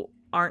you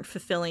aren't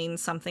fulfilling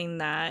something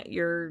that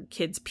your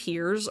kids'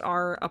 peers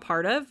are a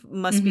part of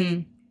must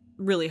be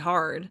really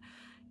hard,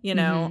 you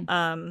know?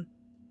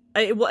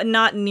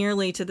 Not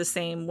nearly to the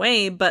same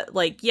way, but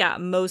like, yeah,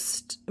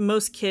 most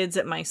kids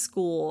at my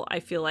school, I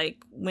feel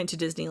like, went to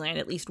Disneyland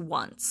at least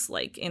once,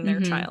 like in their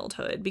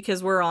childhood,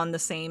 because we're on the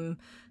same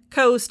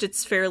coast.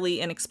 It's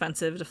fairly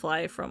inexpensive to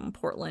fly from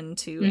Portland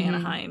to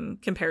Anaheim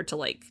compared to,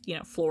 like, you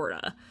know,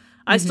 Florida.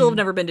 I still have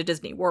never been to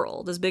Disney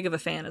World, as big of a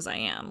fan as I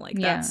am. Like,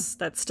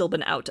 that's still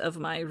been out of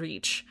my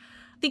reach.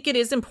 I think it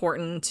is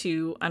important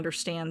to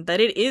understand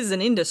that it is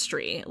an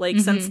industry. Like,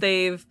 since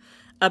they've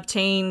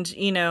obtained,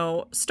 you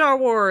know, Star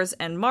Wars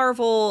and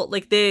Marvel,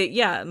 like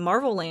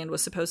Marvel Land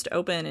was supposed to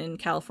open in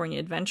California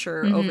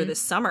Adventure over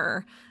this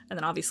summer, and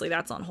then obviously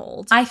that's on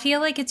hold. I feel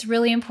like it's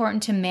really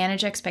important to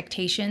manage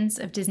expectations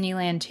of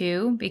Disneyland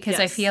too, because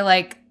I feel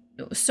like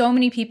so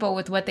many people,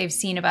 with what they've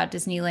seen about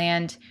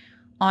Disneyland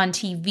on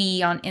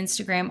TV, on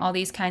Instagram, all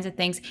these kinds of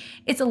things,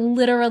 it's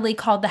literally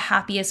called the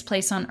happiest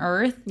place on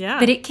earth. Yeah.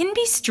 But it can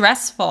be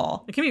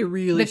stressful. It can be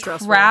really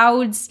stressful. The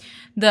crowds,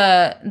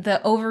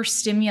 the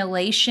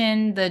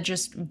overstimulation, the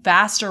just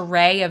vast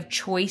array of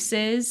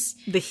choices.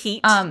 The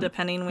heat,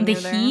 depending when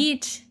you're there. The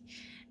heat.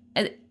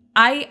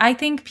 I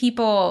think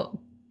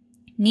people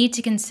need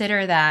to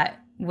consider that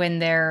when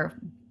they're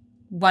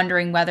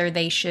wondering whether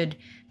they should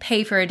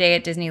pay for a day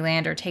at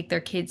Disneyland or take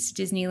their kids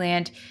to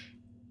Disneyland.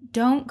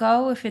 Don't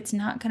go if it's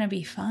not going to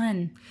be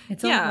fun.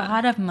 It's a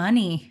lot of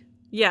money.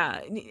 Yeah.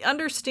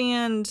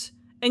 Understand.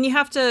 And you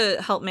have to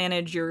help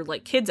manage your,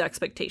 like, kids'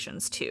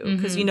 expectations too.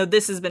 Because, you know,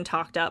 this has been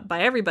talked up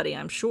by everybody,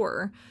 I'm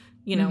sure,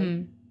 you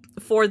know,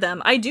 for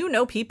them. I do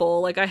know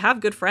people, like, I have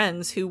good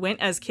friends who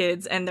went as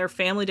kids and their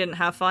family didn't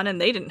have fun and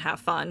they didn't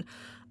have fun.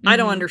 I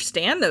don't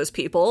understand those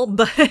people,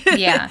 but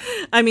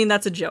I mean,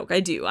 that's a joke.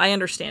 I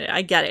understand it.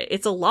 I get it.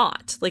 It's a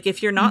lot. Like,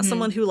 if you're not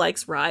someone who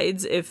likes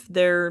rides, if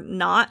they're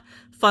not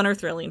fun or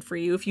thrilling for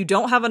you, if you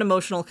don't have an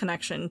emotional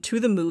connection to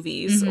the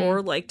movies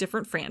or like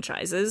different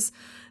franchises,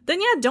 then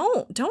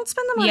don't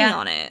spend the money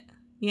on it.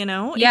 You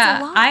know? Yeah.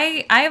 It's a lot.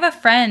 I have a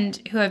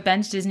friend who I've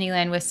been to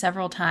Disneyland with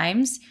several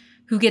times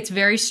who gets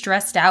very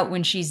stressed out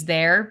when she's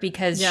there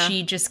because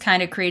she just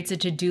kind of creates a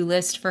to-do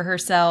list for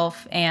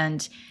herself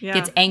and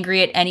gets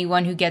angry at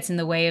anyone who gets in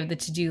the way of the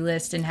to-do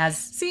list and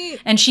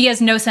and she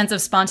has no sense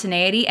of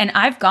spontaneity. And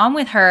I've gone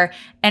with her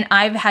and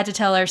I've had to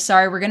tell her,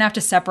 sorry, we're going to have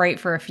to separate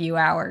for a few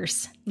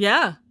hours.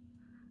 Yeah.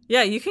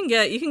 Yeah, you can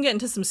get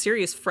into some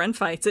serious friend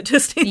fights at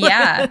Disneyland.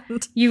 Yeah,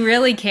 you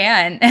really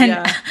can.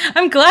 And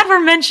I'm glad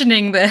we're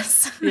mentioning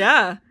this.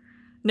 Yeah.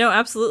 No,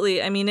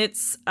 absolutely. I mean,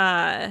 it's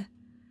my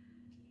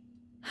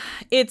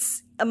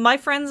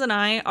friends and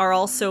I are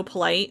all so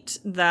polite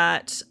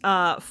that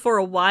for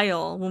a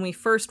while when we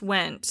first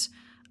went,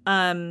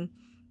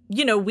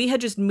 you know, we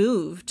had just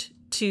moved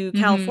to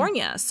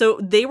California. So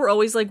they were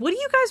always like, what do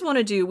you guys want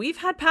to do? We've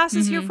had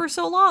passes here for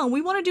so long.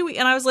 We want to do it.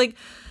 And I was like,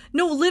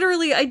 no,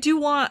 literally, I do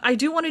want to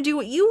do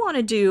what you want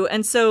to do.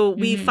 And so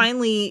we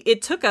finally,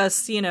 it took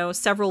us, you know,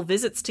 several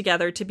visits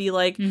together to be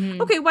like,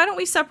 okay, why don't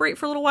we separate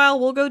for a little while?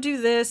 We'll go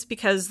do this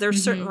because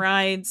there's certain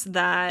rides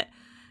that,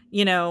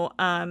 you know,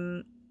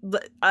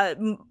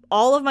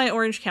 all of my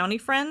Orange County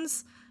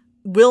friends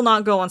will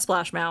not go on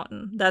Splash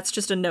Mountain. That's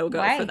just a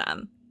no-go for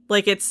them.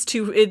 Like, it's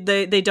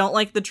they don't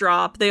like the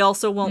drop. They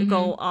also won't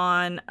go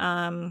on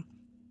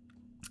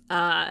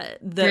the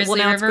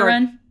Grizzly River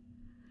Run?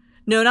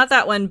 No, not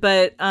that one,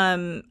 but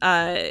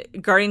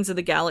Guardians of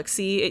the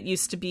Galaxy. It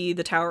used to be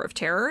the Tower of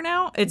Terror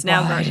now. It's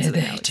now Guardians of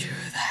the Galaxy. Why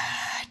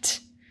did they do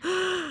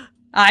that?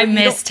 I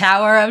miss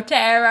Tower of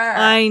Terror.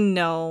 I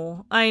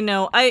know.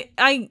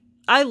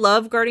 I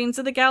love Guardians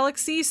of the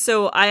Galaxy,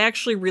 so I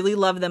actually really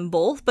love them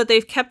both, but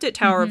they've kept it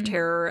Tower of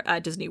Terror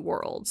at Disney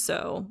World.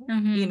 So,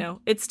 you know,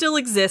 it still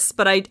exists,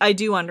 but I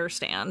do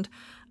understand.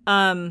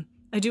 I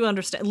do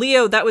understand.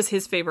 Leo, that was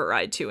his favorite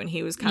ride too, and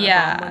he was kind of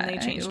bummed when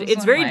they changed it.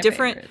 It's very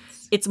different.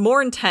 Favorites. It's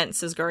more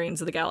intense as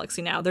Guardians of the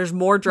Galaxy now. There's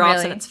more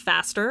drops and it's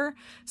faster.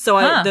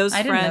 So those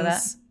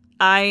friends,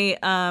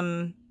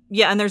 and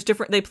there's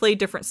different. They play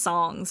different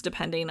songs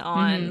depending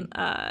on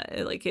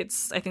like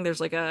I think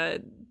there's like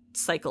a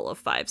cycle of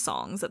 5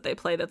 songs that they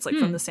play that's like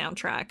from the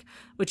soundtrack,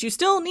 which you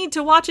still need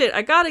to watch it.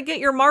 I gotta get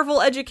your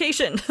Marvel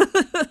education.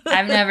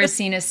 I've never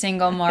seen a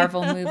single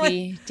Marvel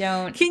movie.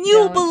 Can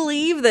you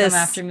believe this?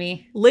 Come after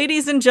me,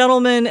 ladies and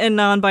gentlemen and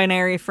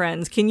non-binary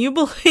friends. Can you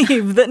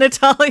believe that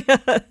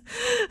Natalia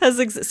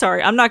has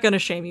sorry, I'm not gonna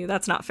shame you,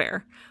 that's not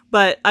fair,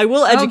 but I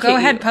will educate you. Go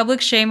ahead,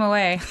 public shame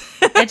away.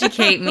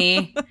 Educate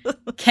me.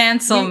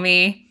 Cancel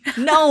me.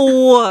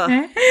 No.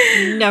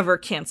 Never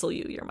cancel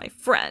you. You're my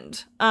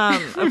friend.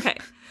 Okay.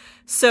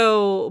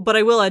 So, but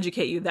I will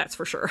educate you, that's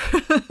for sure.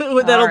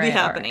 That'll be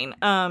happening.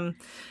 Right.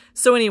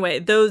 So anyway,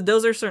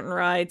 those are certain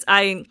rides.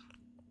 I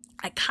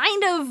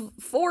kind of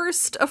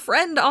forced a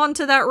friend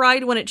onto that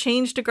ride when it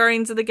changed to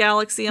Guardians of the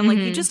Galaxy. I'm like,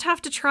 you just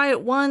have to try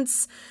it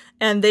once.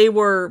 and they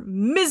were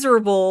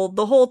miserable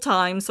the whole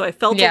time, so I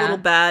felt a little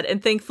bad,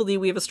 and thankfully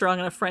we have a strong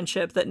enough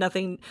friendship that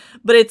nothing,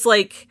 but it's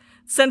like,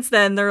 since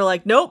then they're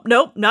like, nope,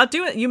 not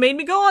doing it. You made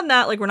me go on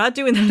that, like, we're not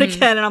doing that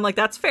again. And I'm like,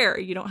 that's fair.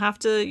 You don't have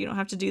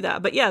to do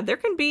that. But yeah, there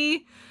can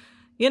be,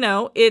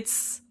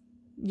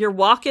 you're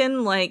walking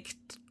like,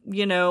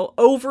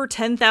 over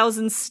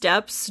 10,000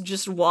 steps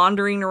just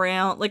wandering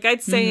around. Like,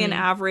 I'd say an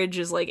average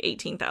is like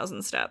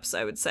 18,000 steps,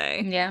 I would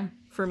say. Yeah.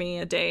 For me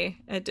a day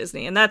at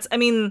Disney. And that's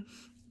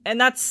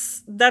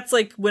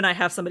like when I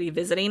have somebody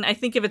visiting. I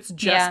think if it's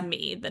just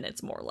me, then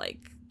it's more like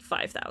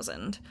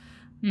 5,000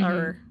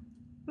 or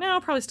no,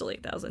 probably still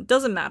 8,000.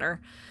 Doesn't matter.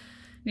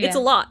 Yeah. It's a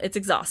lot. It's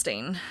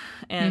exhausting.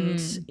 And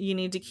you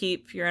need to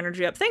keep your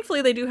energy up.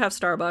 Thankfully, they do have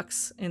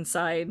Starbucks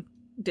inside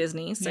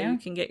Disney, so you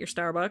can get your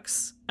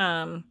Starbucks.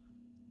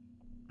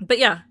 But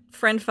yeah,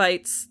 friend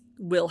fights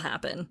will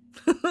happen.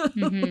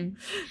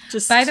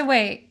 Just, by the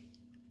way,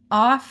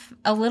 a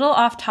little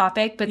off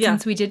topic, but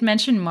since we did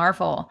mention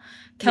Marvel,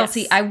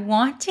 Kelsey, I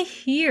want to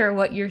hear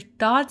what your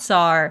thoughts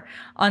are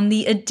on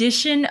the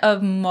addition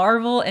of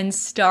Marvel and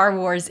Star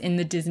Wars in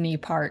the Disney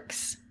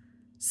parks.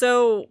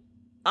 So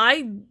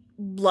I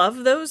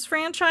love those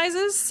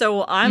franchises,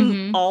 so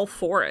I'm all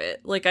for it.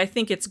 Like, I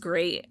think it's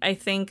great. I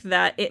think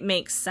that it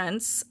makes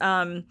sense.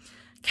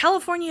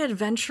 California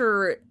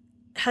Adventure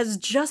has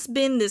just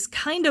been this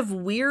kind of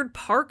weird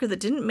park that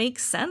didn't make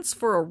sense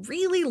for a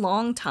really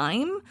long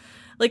time.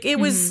 Like, it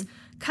was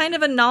kind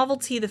of a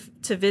novelty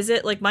to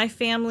visit. Like, my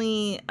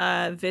family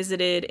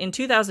visited in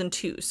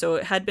 2002, so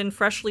it had been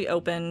freshly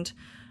opened,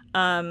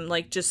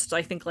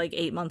 I think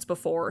 8 months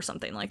before or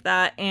something like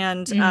that.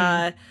 And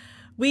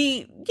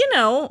we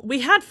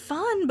had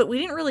fun, but we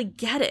didn't really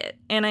get it.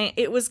 And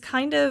it was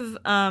kind of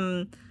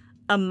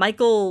a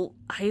Michael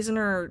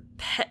Eisner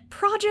pet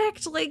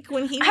project, like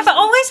when he I've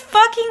always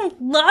fucking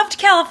loved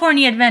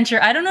California Adventure.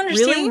 I don't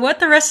understand what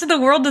the rest of the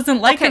world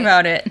doesn't like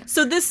about it.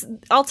 So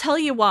I'll tell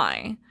you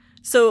why.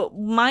 So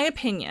my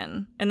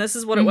opinion, and this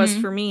is what it was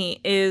for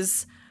me,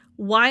 is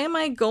why am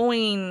I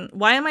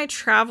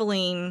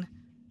traveling,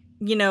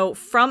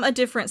 from a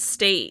different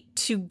state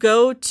to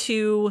go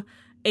to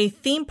a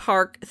theme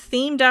park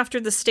themed after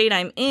the state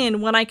I'm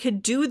in when I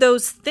could do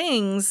those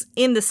things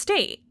in the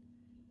state?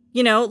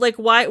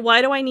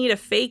 Why do I need a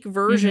fake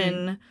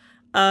version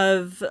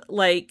of,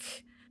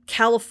 like,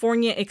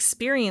 California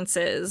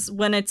experiences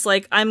when it's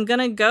like, I'm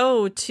gonna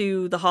go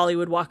to the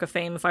Hollywood Walk of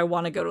Fame if I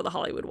want to go to the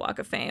Hollywood Walk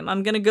of Fame.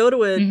 I'm gonna go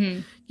to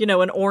an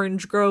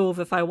Orange Grove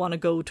if I want to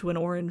go to an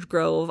Orange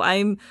Grove.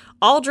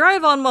 I'll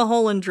drive on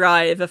Mulholland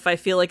Drive if I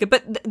feel like it.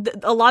 But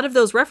a lot of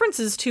those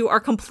references to are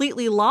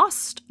completely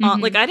lost.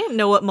 Like, I didn't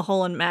know what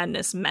Mulholland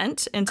Madness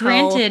meant until...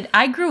 Granted,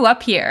 I grew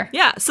up here.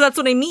 Yeah, so that's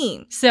what I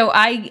mean. So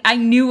I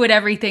knew what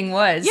everything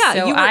was. Yeah,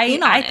 so you were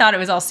in on I it. thought it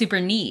was all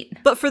super neat.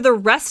 But for the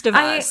rest of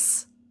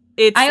us...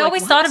 I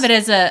always thought of it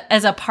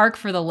as a park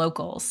for the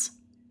locals.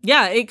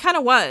 Yeah, it kind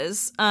of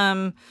was.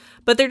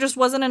 But there just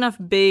wasn't enough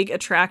big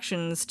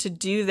attractions to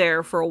do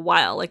there for a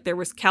while. Like, there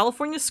was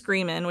California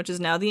Screamin', which is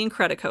now the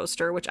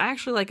Incredicoaster, which I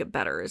actually like it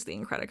better as the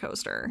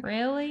Incredicoaster.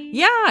 Really?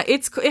 Yeah,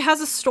 it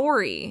has a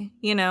story,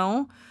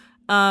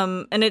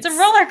 and it's a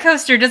roller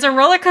coaster. Does a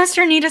roller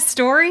coaster need a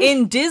story?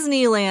 In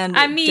Disneyland,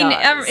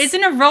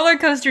 isn't a roller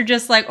coaster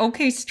just like,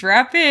 okay,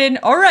 strap in,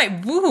 all right,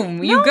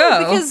 boom, you go?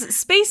 Because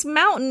Space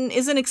Mountain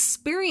is an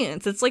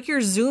experience. It's like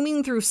you're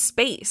zooming through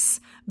space.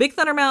 Big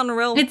Thunder Mountain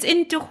Railway. It's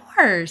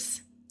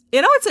indoors.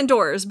 It's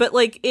indoors, but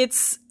like it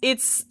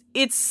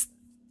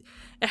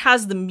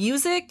has the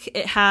music,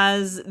 it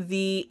has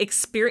the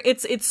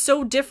experience. It's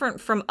so different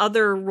from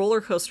other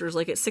roller coasters,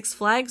 like at Six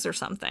Flags or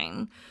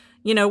something.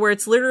 Where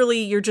it's literally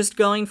you're just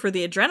going for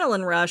the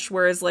adrenaline rush,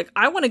 whereas, like,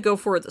 I want to go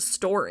for the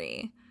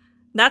story.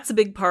 That's a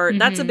big part.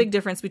 That's a big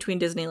difference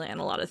between Disneyland and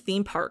a lot of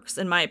theme parks,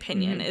 in my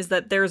opinion, is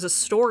that there's a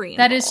story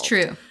involved. That is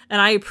true.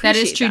 And I appreciate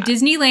that. That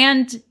is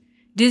true.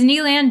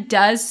 Disneyland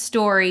does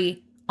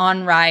story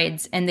on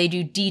rides, and they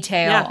do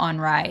detail on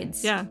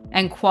rides. Yeah.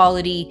 And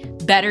quality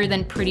better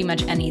than pretty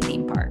much any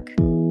theme park.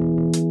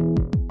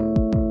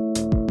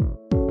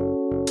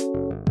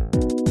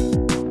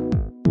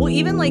 Well,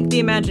 even like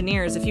the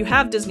Imagineers, if you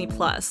have Disney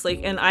Plus,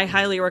 like, and I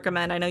highly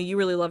recommend, I know you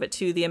really love it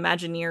too, the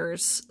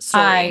Imagineers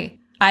story.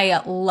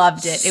 I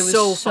loved it. It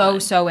was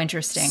so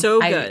interesting. So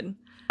good.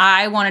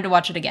 I wanted to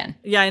watch it again.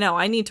 Yeah, I know.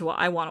 I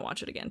want to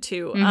watch it again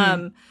too.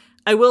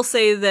 I will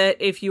say that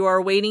if you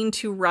are waiting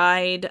to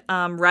ride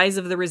Rise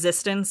of the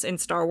Resistance in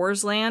Star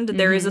Wars Land,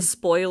 there is a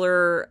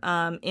spoiler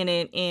in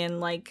it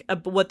in like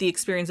what the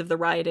experience of the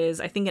ride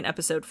is. I think in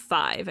episode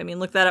 5. I mean,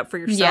 look that up for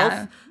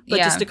yourself. But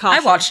just to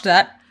caution, I watched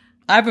that.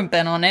 I haven't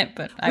been on it,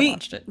 but I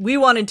watched it. We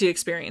wanted to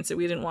experience it.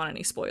 We didn't want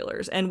any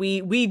spoilers. And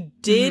we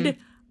did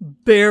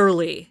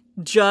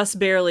just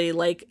barely,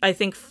 like, I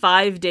think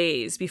 5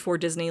 days before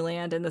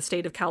Disneyland in the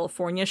state of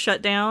California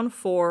shut down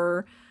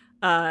for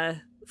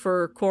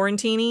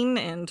quarantining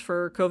and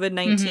for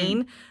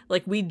COVID-19.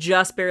 Like, we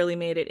just barely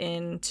made it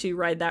in to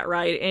ride that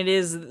ride. It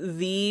is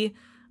the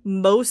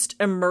most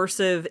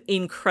immersive,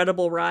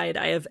 incredible ride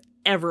I have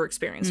ever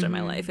experienced in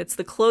my life. It's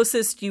the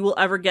closest you will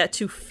ever get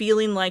to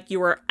feeling like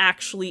you are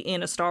actually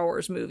in a Star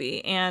Wars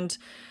movie. And,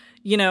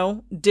 you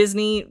know,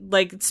 Disney,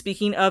 like,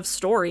 speaking of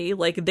story,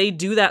 like, they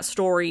do that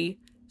story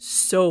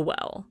so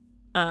well.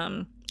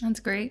 That's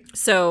great.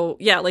 So,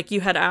 yeah, like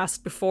you had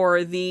asked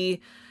before, the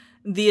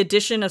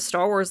addition of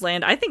Star Wars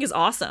Land, I think, is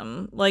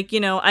awesome. Like, you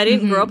know, I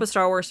didn't grow up a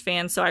Star Wars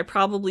fan, so I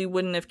probably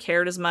wouldn't have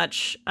cared as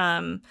much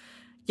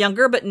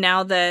younger, but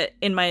now that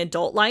in my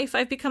adult life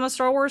I've become a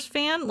Star Wars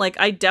fan, like,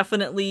 I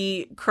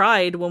definitely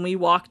cried when we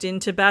walked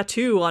into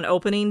Batuu on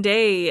opening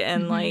day,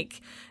 and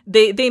like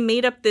they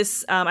made up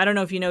this I don't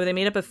know if you know, they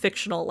made up a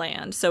fictional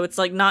land, so it's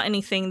like not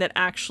anything that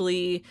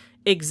actually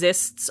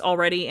exists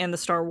already in the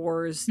Star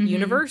Wars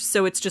universe,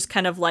 so it's just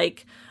kind of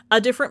like a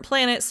different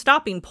planet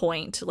stopping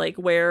point, like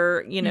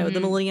where, you know,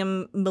 the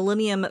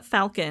Millennium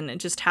Falcon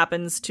just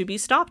happens to be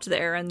stopped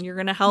there, and you're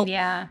gonna help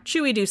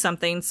Chewie do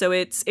something. So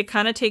it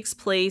kind of takes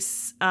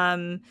place,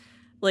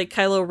 like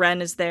Kylo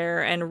Ren is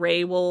there, and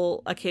Rey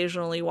will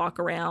occasionally walk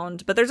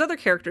around, but there's other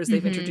characters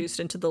they've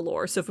introduced into the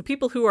lore. So for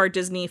people who are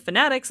Disney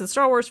fanatics and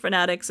Star Wars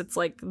fanatics, it's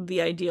like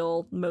the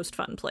ideal, most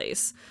fun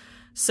place.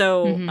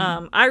 So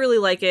I really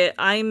like it.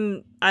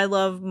 I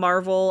love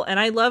Marvel, and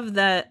I love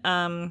that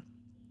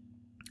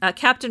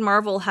Captain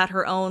Marvel had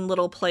her own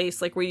little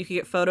place, like, where you could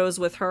get photos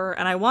with her,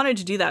 and I wanted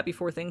to do that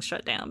before things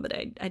shut down, but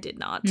I did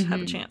not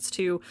have a chance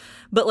to.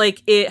 But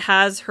like, it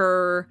has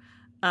her,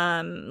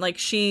 like,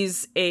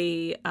 she's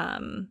a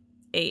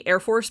Air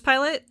Force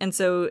pilot, and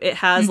so it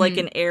has like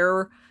an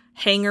air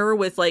hangar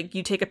with, like,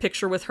 you take a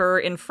picture with her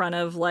in front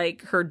of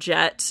like her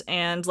jet,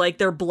 and like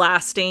they're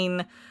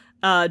blasting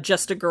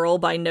Just a Girl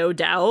by No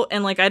Doubt,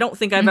 and like, I don't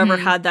think I've ever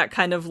had that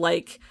kind of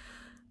like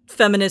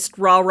feminist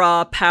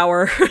rah-rah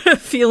power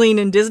feeling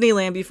in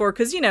Disneyland before,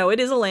 because, you know, it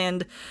is a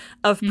land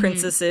of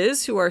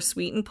princesses who are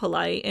sweet and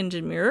polite and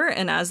demure,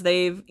 and as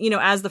they've, you know,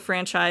 as the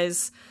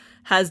franchise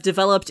has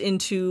developed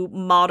into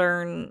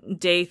modern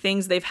day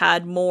things, they've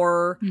had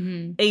more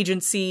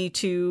agency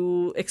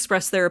to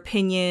express their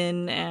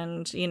opinion.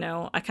 And, you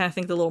know, I kind of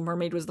think The Little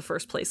Mermaid was the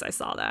first place I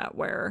saw that,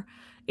 where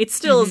it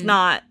still is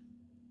not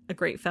a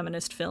great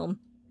feminist film,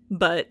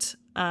 but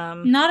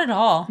not at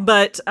all.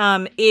 But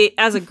it,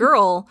 as a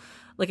girl,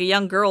 like a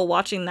young girl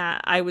watching that,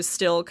 I was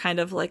still kind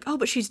of like, oh,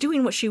 but she's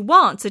doing what she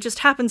wants. It just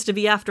happens to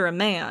be after a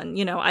man.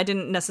 You know, I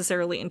didn't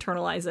necessarily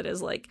internalize it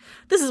as like,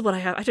 this is what I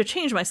have to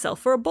change myself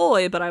for a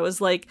boy. But I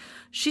was like,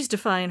 she's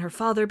defying her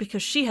father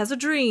because she has a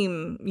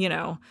dream, you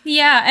know.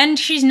 Yeah, and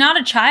she's not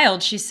a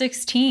child. She's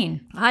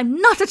 16. I'm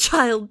not a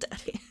child,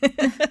 Daddy.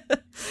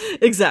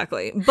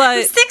 Exactly. But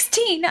I'm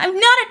 16. I'm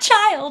not a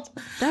child.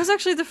 That was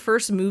actually the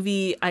first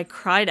movie I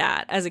cried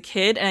at as a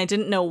kid, and I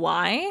didn't know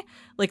why.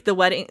 Like the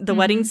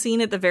wedding scene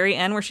at the very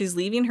end where she's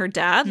leaving her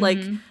dad. Like,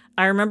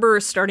 I remember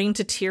starting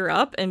to tear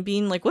up and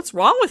being like, what's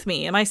wrong with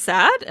me? Am I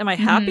sad? Am I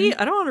happy?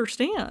 I don't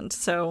understand.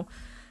 So.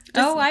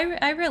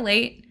 I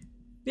relate.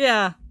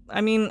 Yeah.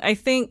 I mean, I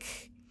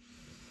think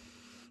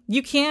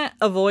you can't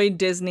avoid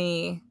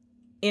Disney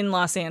in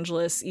Los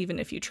Angeles, even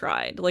if you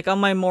tried. Like, on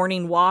my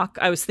morning walk,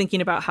 I was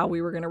thinking about how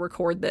we were going to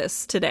record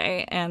this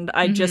today, and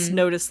I just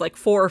noticed like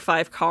 4 or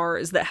 5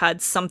 cars that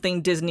had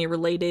something Disney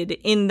related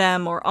in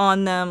them or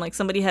on them. Like,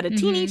 somebody had a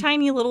teeny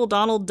tiny little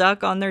Donald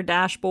Duck on their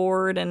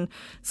dashboard, and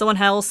someone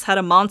else had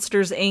a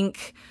Monsters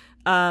Inc.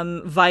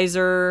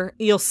 Visor.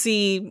 You'll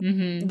see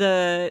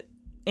the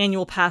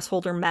annual pass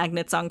holder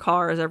magnets on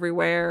cars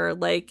everywhere.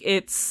 Like,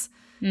 it's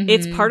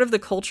part of the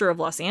culture of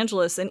Los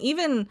Angeles. And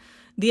even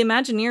the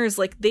Imagineers,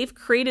 like, they've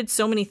created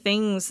so many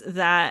things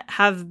that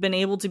have been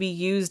able to be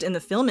used in the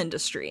film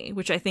industry,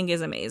 which I think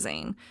is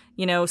amazing.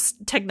 You know,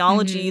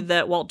 technology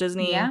that Walt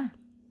Disney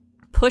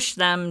pushed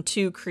them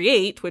to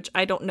create, which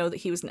I don't know that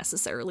he was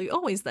necessarily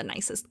always the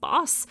nicest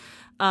boss.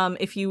 I mean,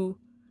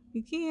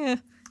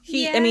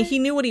 he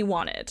knew what he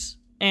wanted,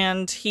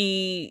 and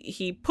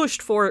he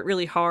pushed for it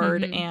really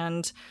hard,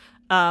 and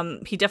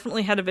he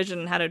definitely had a vision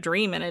and had a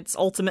dream, and it's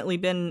ultimately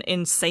been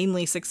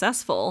insanely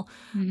successful.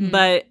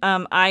 But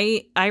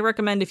I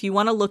recommend, if you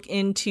want to look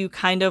into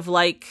kind of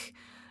like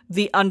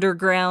the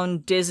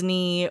underground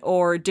Disney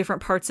or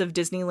different parts of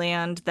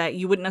Disneyland that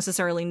you wouldn't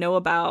necessarily know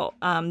about,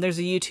 there's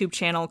a YouTube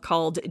channel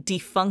called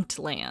Defunct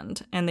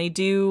Land, and they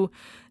do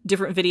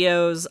different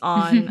videos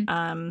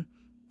on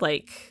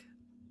like,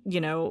 you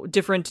know,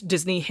 different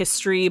Disney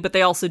history, but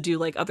they also do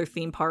like other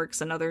theme parks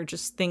and other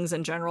just things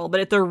in general.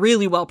 But they're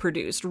really well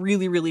produced,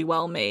 really, really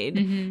well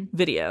made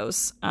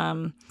videos.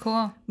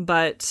 Cool.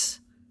 But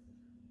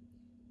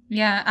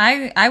yeah,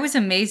 I was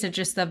amazed at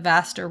just the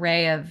vast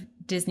array of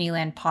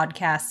Disneyland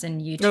podcasts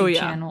and YouTube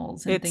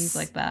channels and things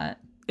like that.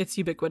 It's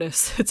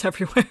ubiquitous. It's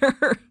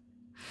everywhere.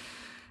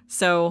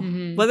 So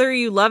whether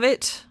you love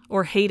it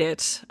or hate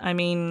it, I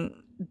mean,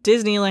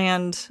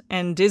 Disneyland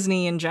and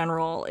Disney in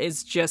general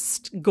is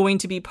just going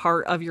to be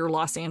part of your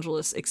Los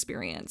Angeles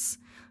experience.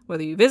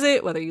 Whether you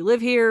visit, whether you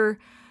live here,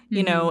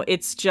 you know,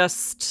 it's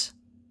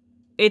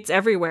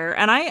everywhere.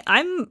 And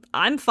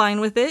I'm fine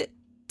with it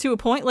to a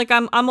point. Like,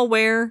 I'm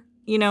aware,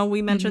 you know,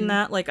 we mentioned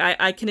that, like,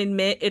 I can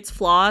admit its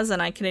flaws,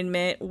 and I can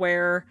admit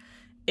where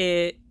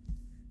it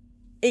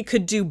it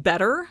could do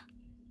better.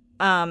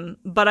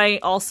 But I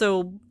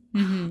also,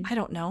 I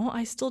don't know,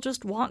 I still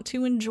just want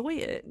to enjoy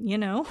it, you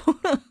know?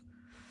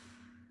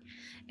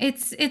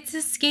 It's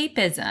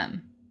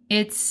escapism.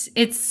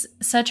 It's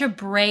such a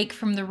break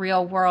from the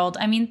real world.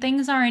 I mean,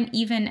 things aren't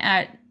even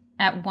at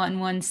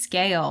 1/1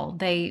 scale.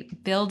 They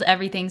build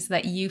everything so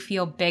that you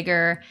feel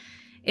bigger.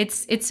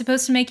 It's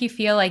supposed to make you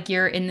feel like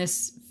you're in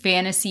this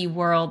fantasy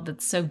world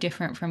that's so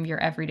different from your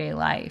everyday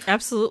life.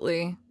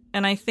 Absolutely.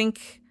 And I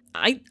think,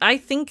 I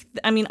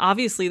mean,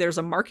 obviously there's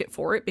a market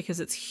for it because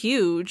it's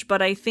huge,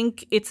 but I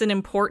think it's an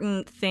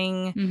important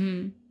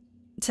thing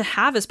to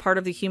have as part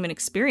of the human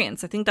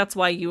experience. I think that's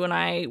why you and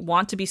I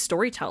want to be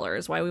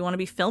storytellers, why we want to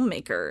be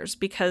filmmakers,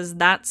 because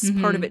that's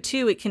part of it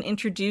too. It can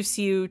introduce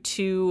you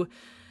to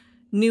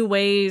new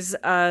ways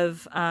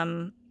of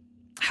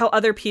how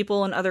other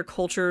people and other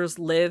cultures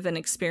live and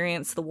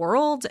experience the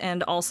world,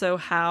 and also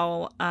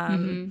how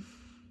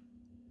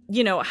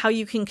you know, how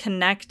you can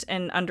connect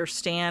and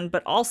understand,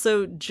 but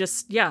also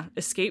just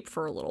escape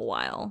for a little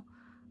while,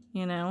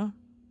 you know.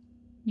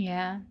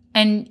 Yeah.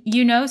 And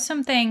you know,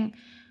 something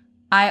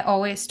I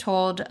always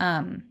told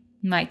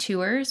my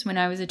tours when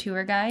I was a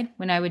tour guide,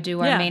 when I would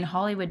do our main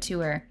Hollywood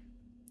tour,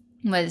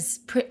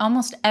 was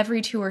almost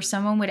every tour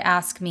someone would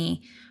ask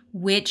me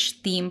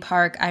which theme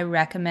park I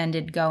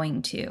recommended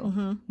going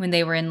to when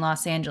they were in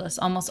Los Angeles.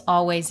 Almost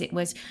always it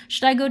was,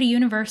 should I go to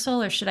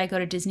Universal or should I go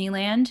to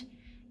Disneyland?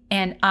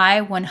 And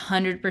I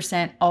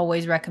 100%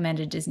 always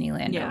recommended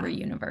Disneyland over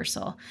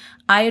Universal.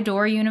 I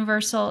adore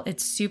Universal.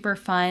 It's super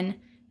fun.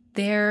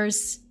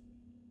 There's,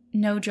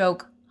 no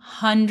joke,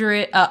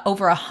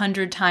 over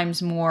 100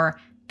 times more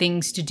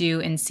things to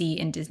do and see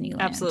in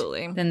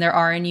Disneyland than there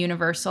are in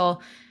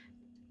Universal.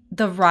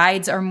 The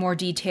rides are more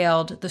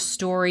detailed. The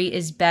story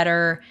is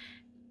better.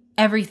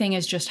 Everything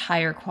is just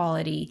higher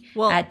quality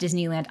at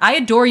Disneyland. I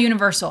adore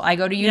Universal. I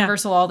go to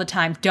Universal all the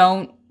time.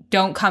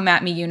 Don't come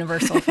at me,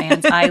 Universal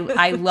fans.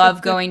 I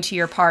love going to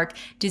your park.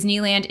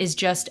 Disneyland is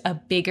just a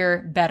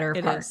bigger, better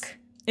park.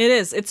 It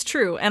is. It's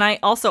true. And I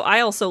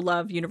also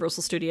love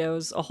Universal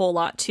Studios a whole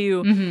lot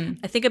too.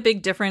 I think a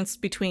big difference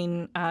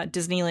between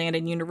Disneyland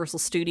and Universal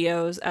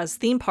Studios as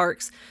theme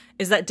parks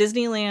is that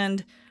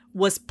Disneyland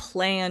was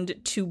planned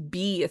to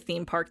be a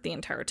theme park the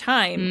entire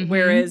time,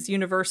 whereas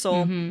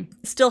Universal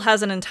still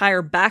has an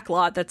entire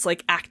backlot that's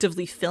like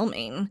actively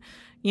filming.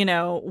 You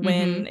know,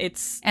 when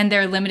it's... And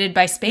they're limited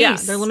by space. Yeah,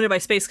 they're limited by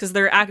space because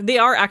they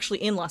are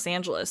actually in Los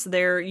Angeles.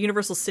 Their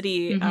Universal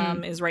City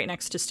is right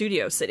next to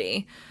Studio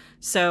City.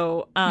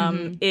 So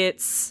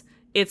it's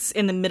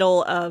in the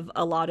middle of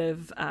a lot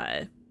of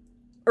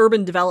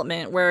urban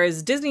development,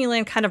 whereas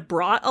Disneyland kind of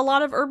brought a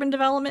lot of urban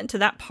development to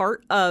that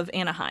part of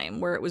Anaheim,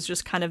 where it was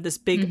just kind of this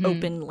big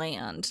open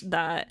land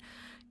that...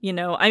 You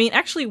know, I mean,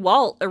 actually,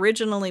 Walt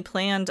originally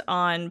planned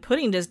on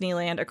putting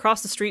Disneyland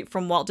across the street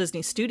from Walt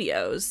Disney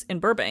Studios in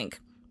Burbank.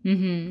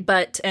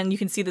 But, and you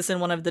can see this in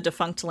one of the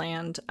Defunct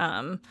Land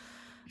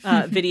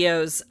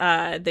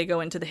videos, they go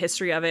into the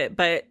history of it,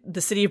 but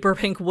the city of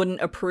Burbank wouldn't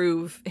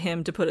approve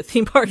him to put a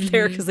theme park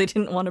there because they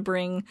didn't want to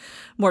bring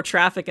more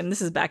traffic. And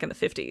this is back in the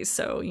 50s.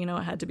 So, you know,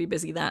 it had to be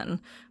busy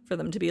then for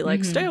them to be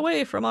like, stay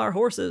away from our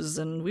horses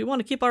and we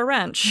want to keep our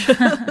ranch.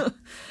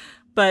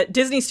 But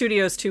Disney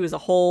Studios, too, is a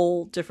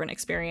whole different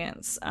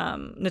experience.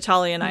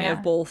 Natalia and I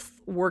have both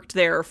worked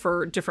there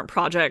for different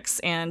projects.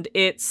 And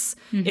it's,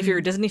 if you're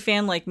a Disney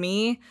fan like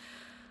me,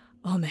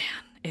 oh, man,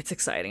 it's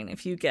exciting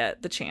if you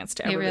get the chance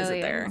to ever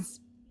visit there.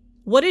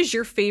 What is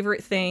your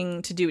favorite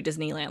thing to do at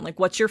Disneyland? Like,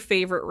 what's your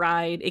favorite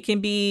ride? It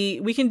can be,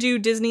 we can do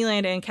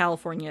Disneyland and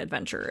California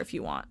Adventure if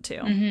you want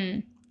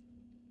to.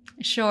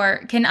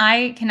 Sure. Can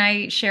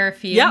I share a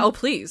few? Yeah, oh,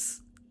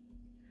 please.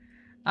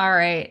 All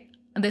right.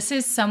 This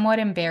is somewhat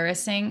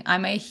embarrassing.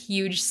 I'm a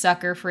huge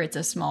sucker for It's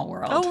a Small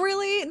World. Oh,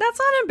 really? That's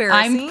not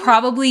embarrassing. I'm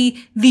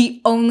probably the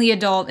only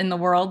adult in the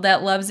world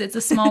that loves It's a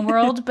Small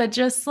World, but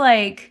just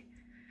like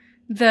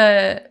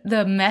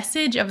the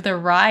message of the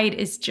ride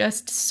is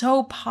just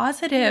so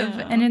positive,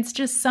 and it's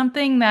just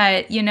something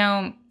that, you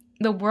know,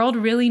 the world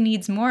really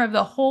needs more of.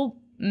 The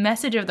whole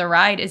message of the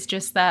ride is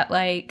just that,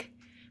 like,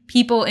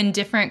 people in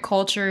different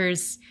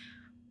cultures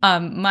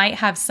might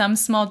have some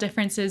small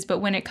differences, but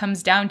when it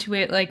comes down to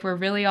it, like, we're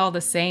really all the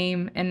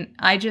same. And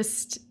I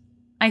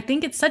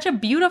think it's such a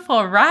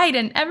beautiful ride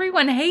and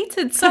everyone hates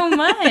it so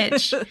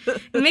much.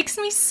 It makes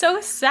me so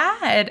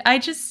sad. I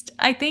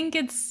think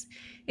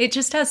it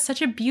just has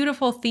such a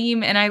beautiful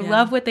theme, and I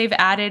love what they've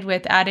added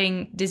with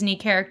adding Disney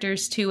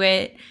characters to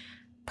it.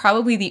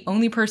 Probably the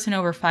only person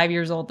over 5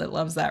 years old that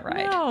loves that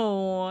ride.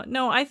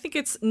 No, I think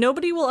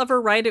nobody will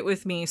ever ride it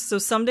with me. So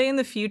someday in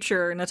the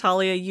future,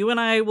 Natalia, you and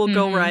I will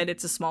go ride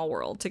It's a Small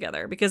World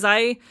together, because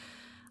I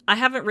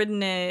haven't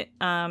ridden it.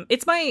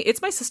 It's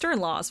my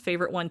sister-in-law's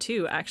favorite one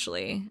too,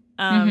 actually.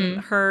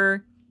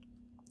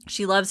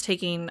 She loves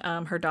taking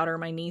her daughter,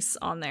 my niece,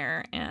 on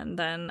there, and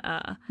then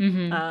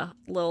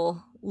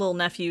little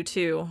nephew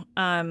too.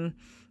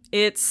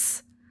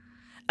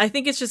 I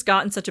think it's just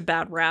gotten such a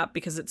bad rap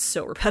because it's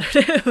so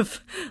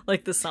repetitive,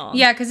 like the song.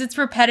 Yeah, because it's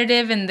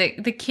repetitive and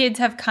the kids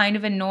have kind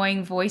of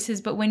annoying voices,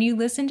 but when you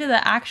listen to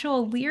the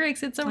actual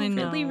lyrics, it's a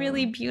really,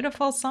 really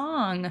beautiful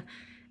song.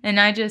 And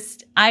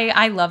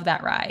I love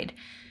that ride.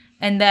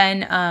 And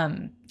then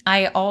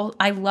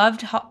I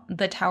loved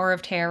the Tower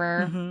of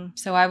Terror,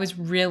 so I was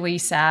really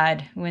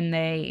sad when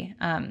they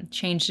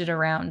changed it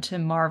around to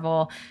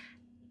Marvel.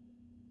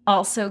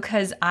 Also,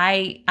 because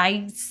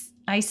I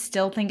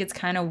still think it's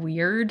kind of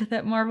weird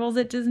that Marvel's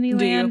at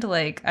Disneyland.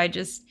 Like, I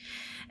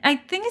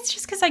think it's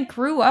just because I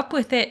grew up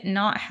with it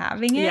not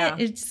having it. Yeah.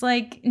 It's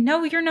like,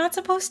 no, you're not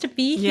supposed to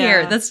be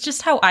here. That's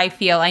just how I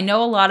feel. I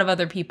know a lot of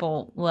other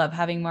people love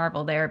having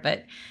Marvel there,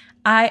 but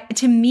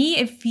to me,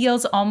 it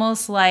feels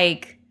almost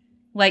like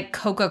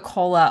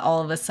Coca-Cola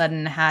all of a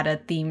sudden had a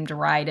themed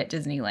ride at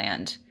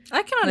Disneyland.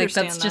 I can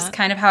understand that's just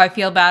kind of how I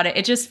feel about it.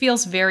 It just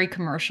feels very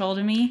commercial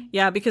to me.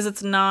 Yeah, because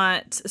it's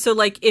not... So,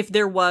 like, if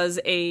there was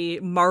a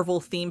Marvel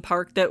theme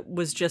park that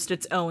was just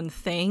its own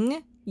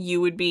thing, you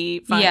would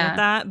be fine with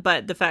that.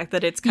 But the fact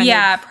that it's kind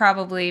of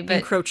probably, but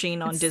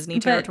encroaching on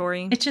Disney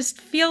territory. It just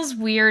feels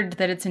weird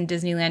that it's in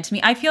Disneyland to me.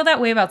 I feel that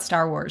way about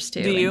Star Wars, too,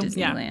 in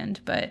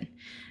Disneyland. But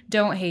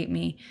don't hate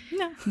me.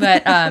 No.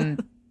 But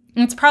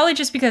it's probably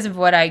just because of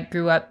what I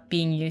grew up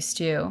being used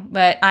to.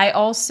 But I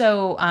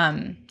also...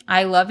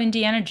 I love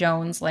Indiana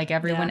Jones like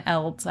everyone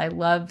else. I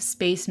love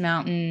Space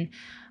Mountain.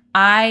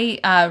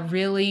 I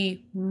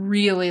really,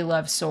 really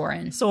love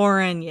Soarin'.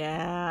 Soarin',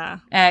 yeah.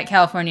 At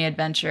California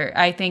Adventure.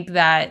 I think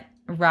that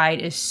ride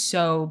is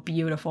so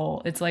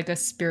beautiful. It's like a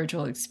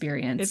spiritual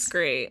experience. It's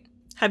great.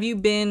 Have you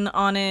been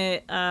on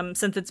it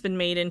since it's been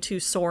made into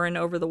Soarin'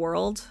 Over the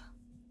World?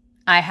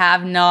 I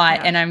have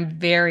not, and I'm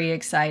very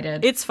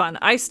excited. It's fun.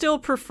 I still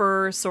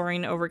prefer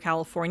Soaring over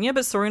California,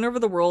 but Soaring over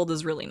the World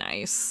is really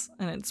nice,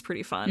 and it's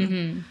pretty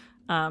fun.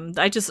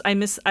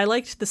 I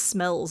liked the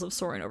smells of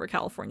Soaring over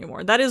California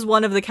more. That is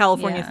one of the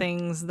California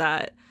things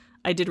that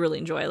I did really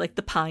enjoy, like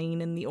the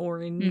pine and the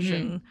orange.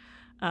 And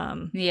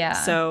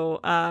so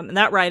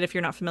that ride, if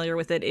you're not familiar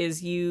with it,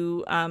 is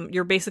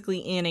you're basically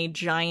in a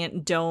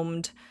giant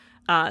domed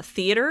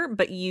theater,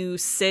 but you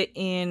sit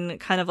in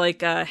kind of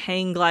like a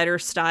hang glider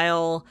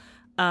style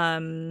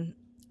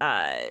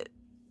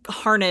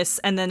harness,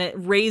 and then it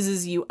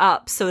raises you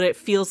up so that it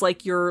feels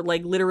like you're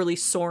like literally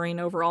soaring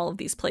over all of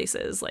these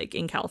places, like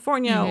in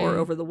California or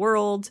over the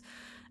world.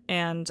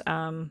 And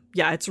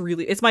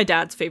it's my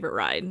dad's favorite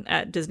ride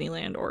at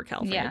Disneyland or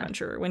California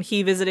Adventure. When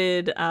he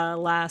visited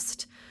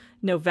last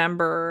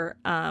November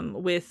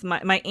with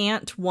my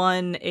aunt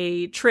won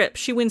a trip.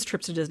 She wins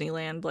trips to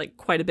Disneyland like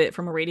quite a bit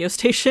from a radio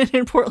station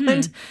in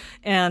Portland.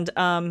 And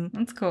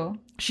that's cool.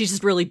 She's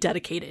just really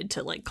dedicated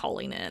to like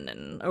calling in,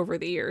 and over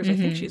the years I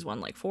think she's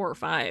won like 4 or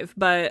 5.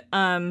 But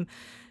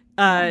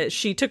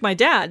she took my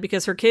dad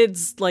because her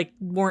kids like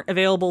weren't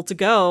available to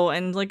go,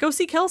 and like, go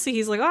see Kelsey.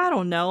 He's like, oh, I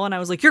don't know. And I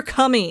was like, you're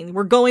coming.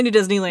 We're going to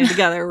Disneyland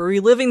together. We're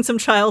reliving some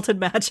childhood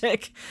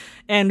magic.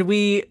 And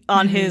we,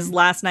 on his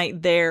last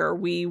night there,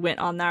 we went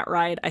on that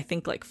ride, I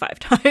think like 5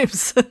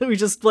 times. We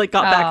just like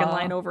got back in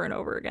line over and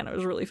over again. It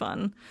was really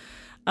fun.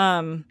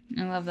 I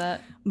love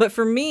that. But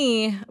for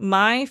me,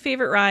 my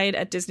favorite ride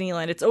at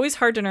Disneyland, it's always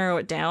hard to narrow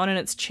it down, and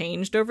it's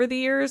changed over the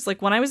years.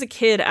 Like when I was a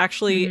kid,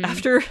 actually,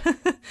 after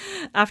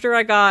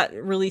I got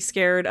really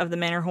scared of the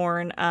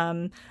Matterhorn,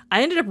 I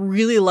ended up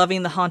really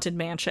loving the Haunted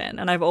Mansion,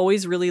 and I've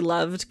always really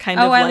loved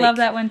I love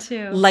that one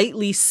too.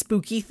 Lightly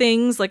spooky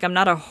things. Like I'm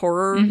not a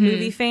horror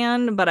movie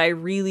fan, but I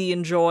really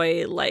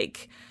enjoy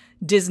like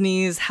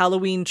Disney's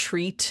Halloween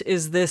Treat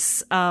is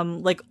this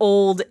like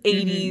old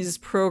 80s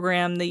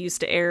program they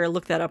used to air.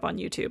 Look that up on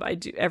YouTube. I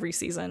do every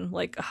season,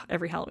 like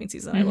every Halloween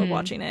season. I love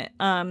watching it.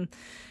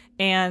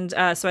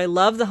 So I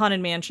love the Haunted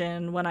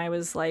Mansion when I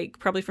was like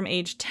probably from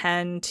age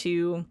 10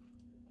 to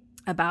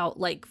about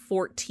like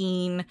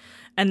 14.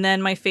 And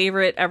then my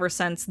favorite ever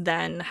since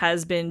then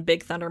has been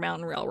Big Thunder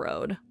Mountain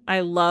Railroad.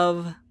 I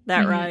love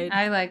that ride.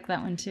 I like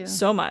that one too.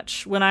 So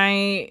much. When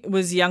I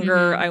was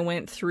younger, I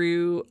went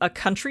through a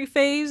country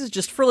phase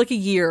just for like a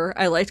year.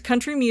 I liked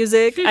country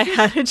music. I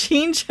had a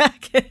jean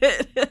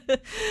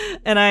jacket.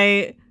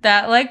 And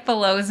that like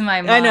blows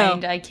my mind. I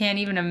know. I can't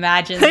even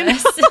imagine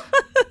this.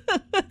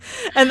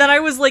 And then I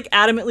was like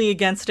adamantly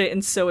against it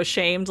and so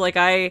ashamed. Like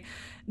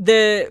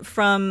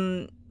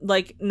from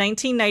like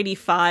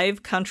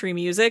 1995 country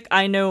music,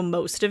 I know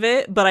most of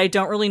it, but I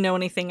don't really know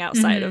anything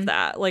outside of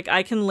that. Like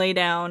I can lay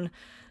down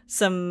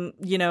some,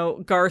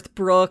 Garth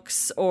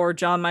Brooks or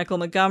John Michael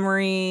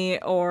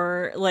Montgomery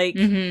or like,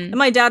 and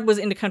my dad was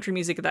into country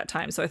music at that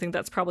time. So I think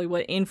that's probably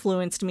what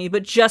influenced me,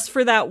 but just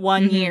for that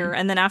one year.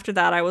 And then after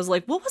that, I was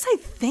like, what was I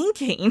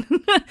thinking?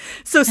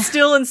 So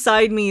still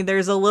inside me,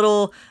 there's a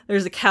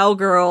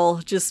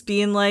cowgirl just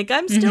being like,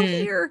 I'm still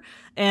here.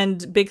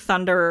 And Big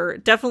Thunder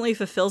definitely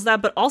fulfills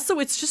that, but also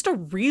it's just a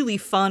really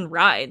fun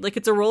ride. Like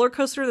it's a roller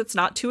coaster that's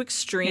not too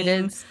extreme. It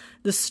is.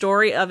 The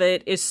story of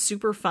it is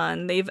super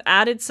fun. They've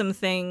added some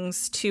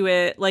things to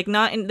it, like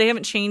they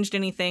haven't changed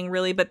anything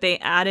really, but they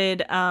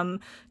added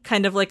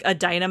kind of like a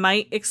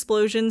dynamite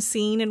explosion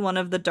scene in one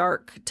of the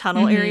dark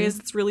tunnel areas.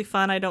 It's really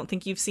fun. I don't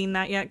think you've seen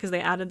that yet because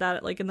they added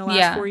that like in the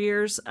last 4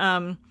 years.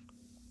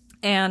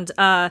 And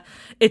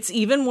it's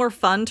even more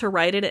fun to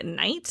ride it at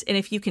night. And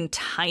if you can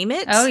time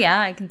it. Oh, yeah,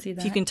 I can see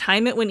that. If you can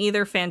time it when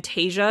either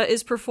Fantasia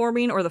is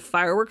performing or the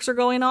fireworks are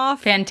going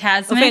off.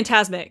 Phantasmic? Oh,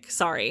 Phantasmic.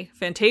 Sorry.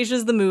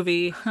 Fantasia's the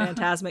movie.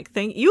 Phantasmic.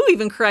 You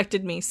even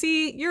corrected me.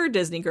 See, you're a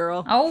Disney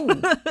girl.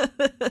 Oh.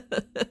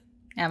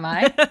 Am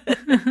I?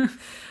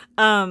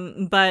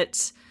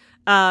 But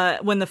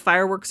when the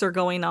fireworks are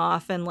going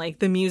off and like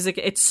the music,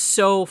 it's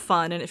so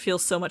fun and it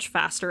feels so much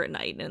faster at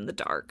night and in the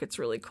dark. It's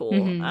really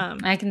cool.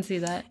 I can see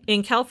that.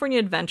 In California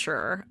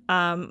Adventure,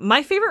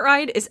 my favorite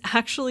ride is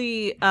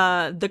actually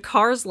the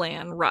Cars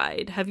Land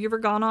ride. Have you ever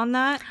gone on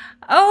that?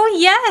 Oh,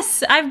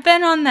 yes. I've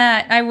been on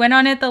that. I went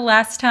on it the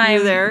last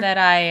time that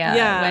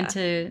I went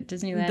to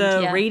Disneyland.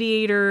 The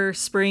Radiator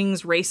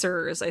Springs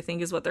Racers, I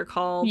think is what they're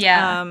called.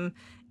 Yeah.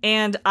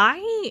 And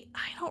I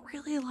don't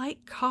really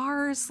like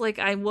Cars. Like,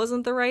 I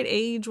wasn't the right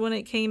age when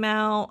it came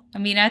out. I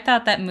mean, I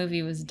thought that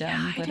movie was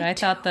dumb, but I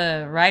thought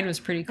the ride was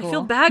pretty cool. I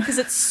feel bad because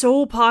it's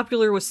so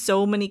popular with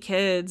so many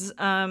kids.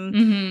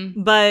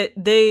 But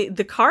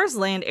the Cars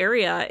Land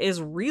area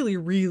is really,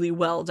 really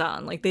well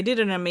done. Like, they did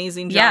an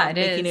amazing job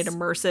making it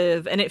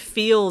immersive, and it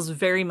feels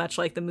very much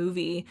like the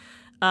movie.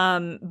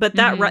 But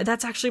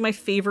that's actually my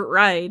favorite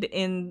ride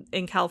in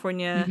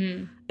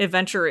California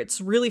Adventure.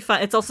 It's really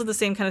fun. It's also the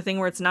same kind of thing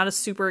where it's not a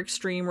super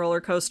extreme roller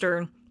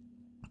coaster,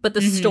 but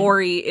the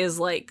story is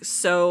like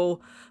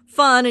so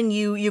fun, and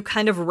you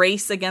kind of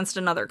race against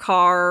another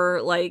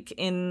car like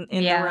in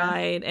the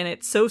ride, and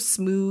it's so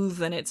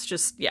smooth, and it's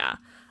just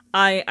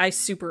I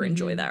super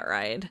enjoy that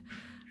ride.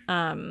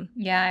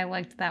 I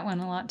liked that one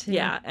a lot too.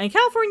 Yeah, and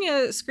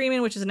California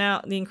Screamin', which is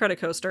now the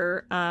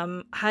Incredicoaster,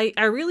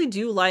 I really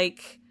do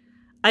like.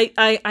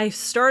 I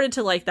started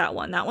to like that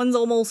one. That one's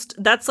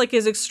that's like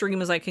as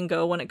extreme as I can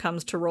go when it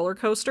comes to roller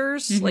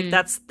coasters. Like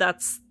that's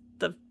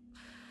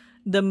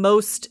the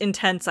most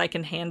intense I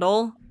can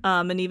handle.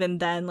 And even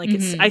then, like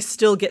I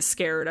still get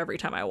scared every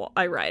time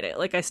I ride it.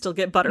 Like I still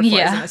get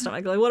butterflies in my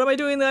stomach. Like, what am I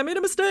doing? I made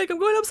a mistake. I'm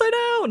going upside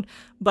down.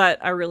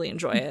 But I really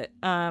enjoy it.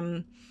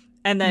 And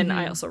then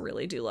I also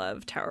really do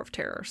love Tower of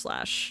Terror /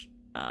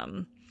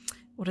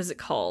 what is it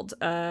called?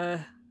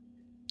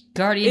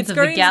 Guardians of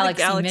the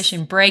Galaxy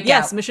Mission Breakout.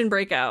 Yes, Mission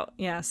Breakout.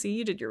 Yeah, see,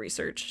 you did your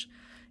research.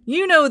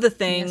 You know the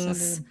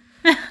things.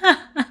 Yes,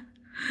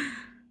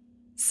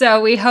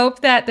 so we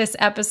hope that this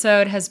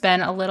episode has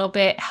been a little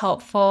bit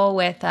helpful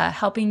with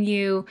helping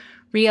you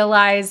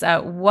realize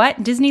what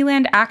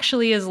Disneyland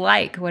actually is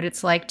like, what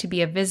it's like to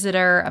be a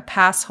visitor, a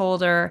pass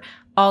holder,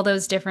 all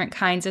those different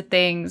kinds of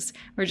things.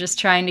 We're just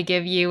trying to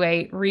give you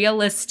a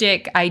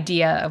realistic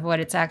idea of what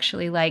it's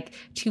actually like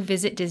to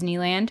visit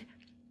Disneyland.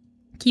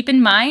 Keep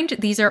in mind,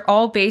 these are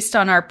all based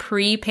on our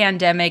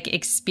pre-pandemic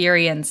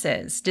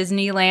experiences.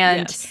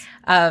 Disneyland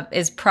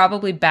is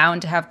probably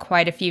bound to have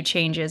quite a few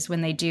changes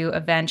when they do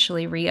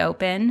eventually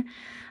reopen.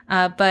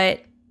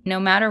 But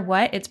no matter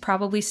what, it's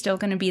probably still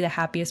going to be the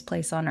happiest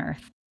place on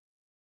earth.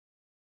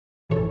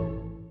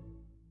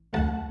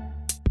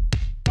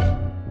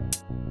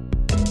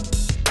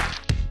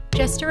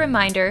 Just a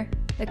reminder,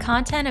 the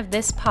content of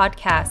this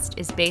podcast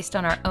is based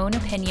on our own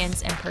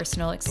opinions and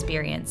personal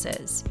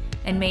experiences,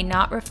 and may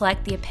not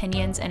reflect the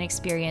opinions and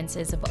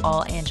experiences of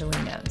all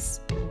Angelinos.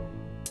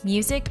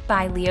 Music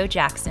by Leo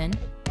Jackson,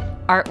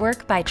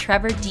 artwork by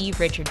Trevor D.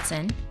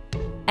 Richardson,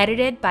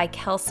 edited by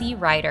Kelsey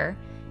Ryder,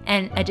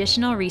 and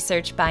additional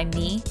research by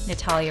me,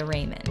 Natalia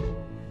Raymond.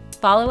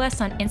 Follow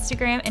us on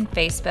Instagram and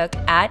Facebook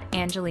at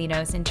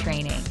Angelinos in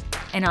Training,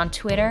 and on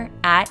Twitter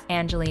at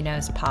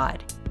AngelinoSPod.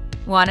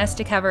 Want us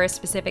to cover a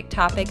specific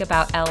topic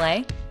about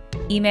LA?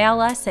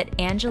 Email us at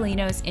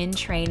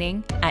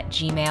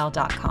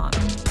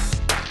angelinosintraining@gmail.com.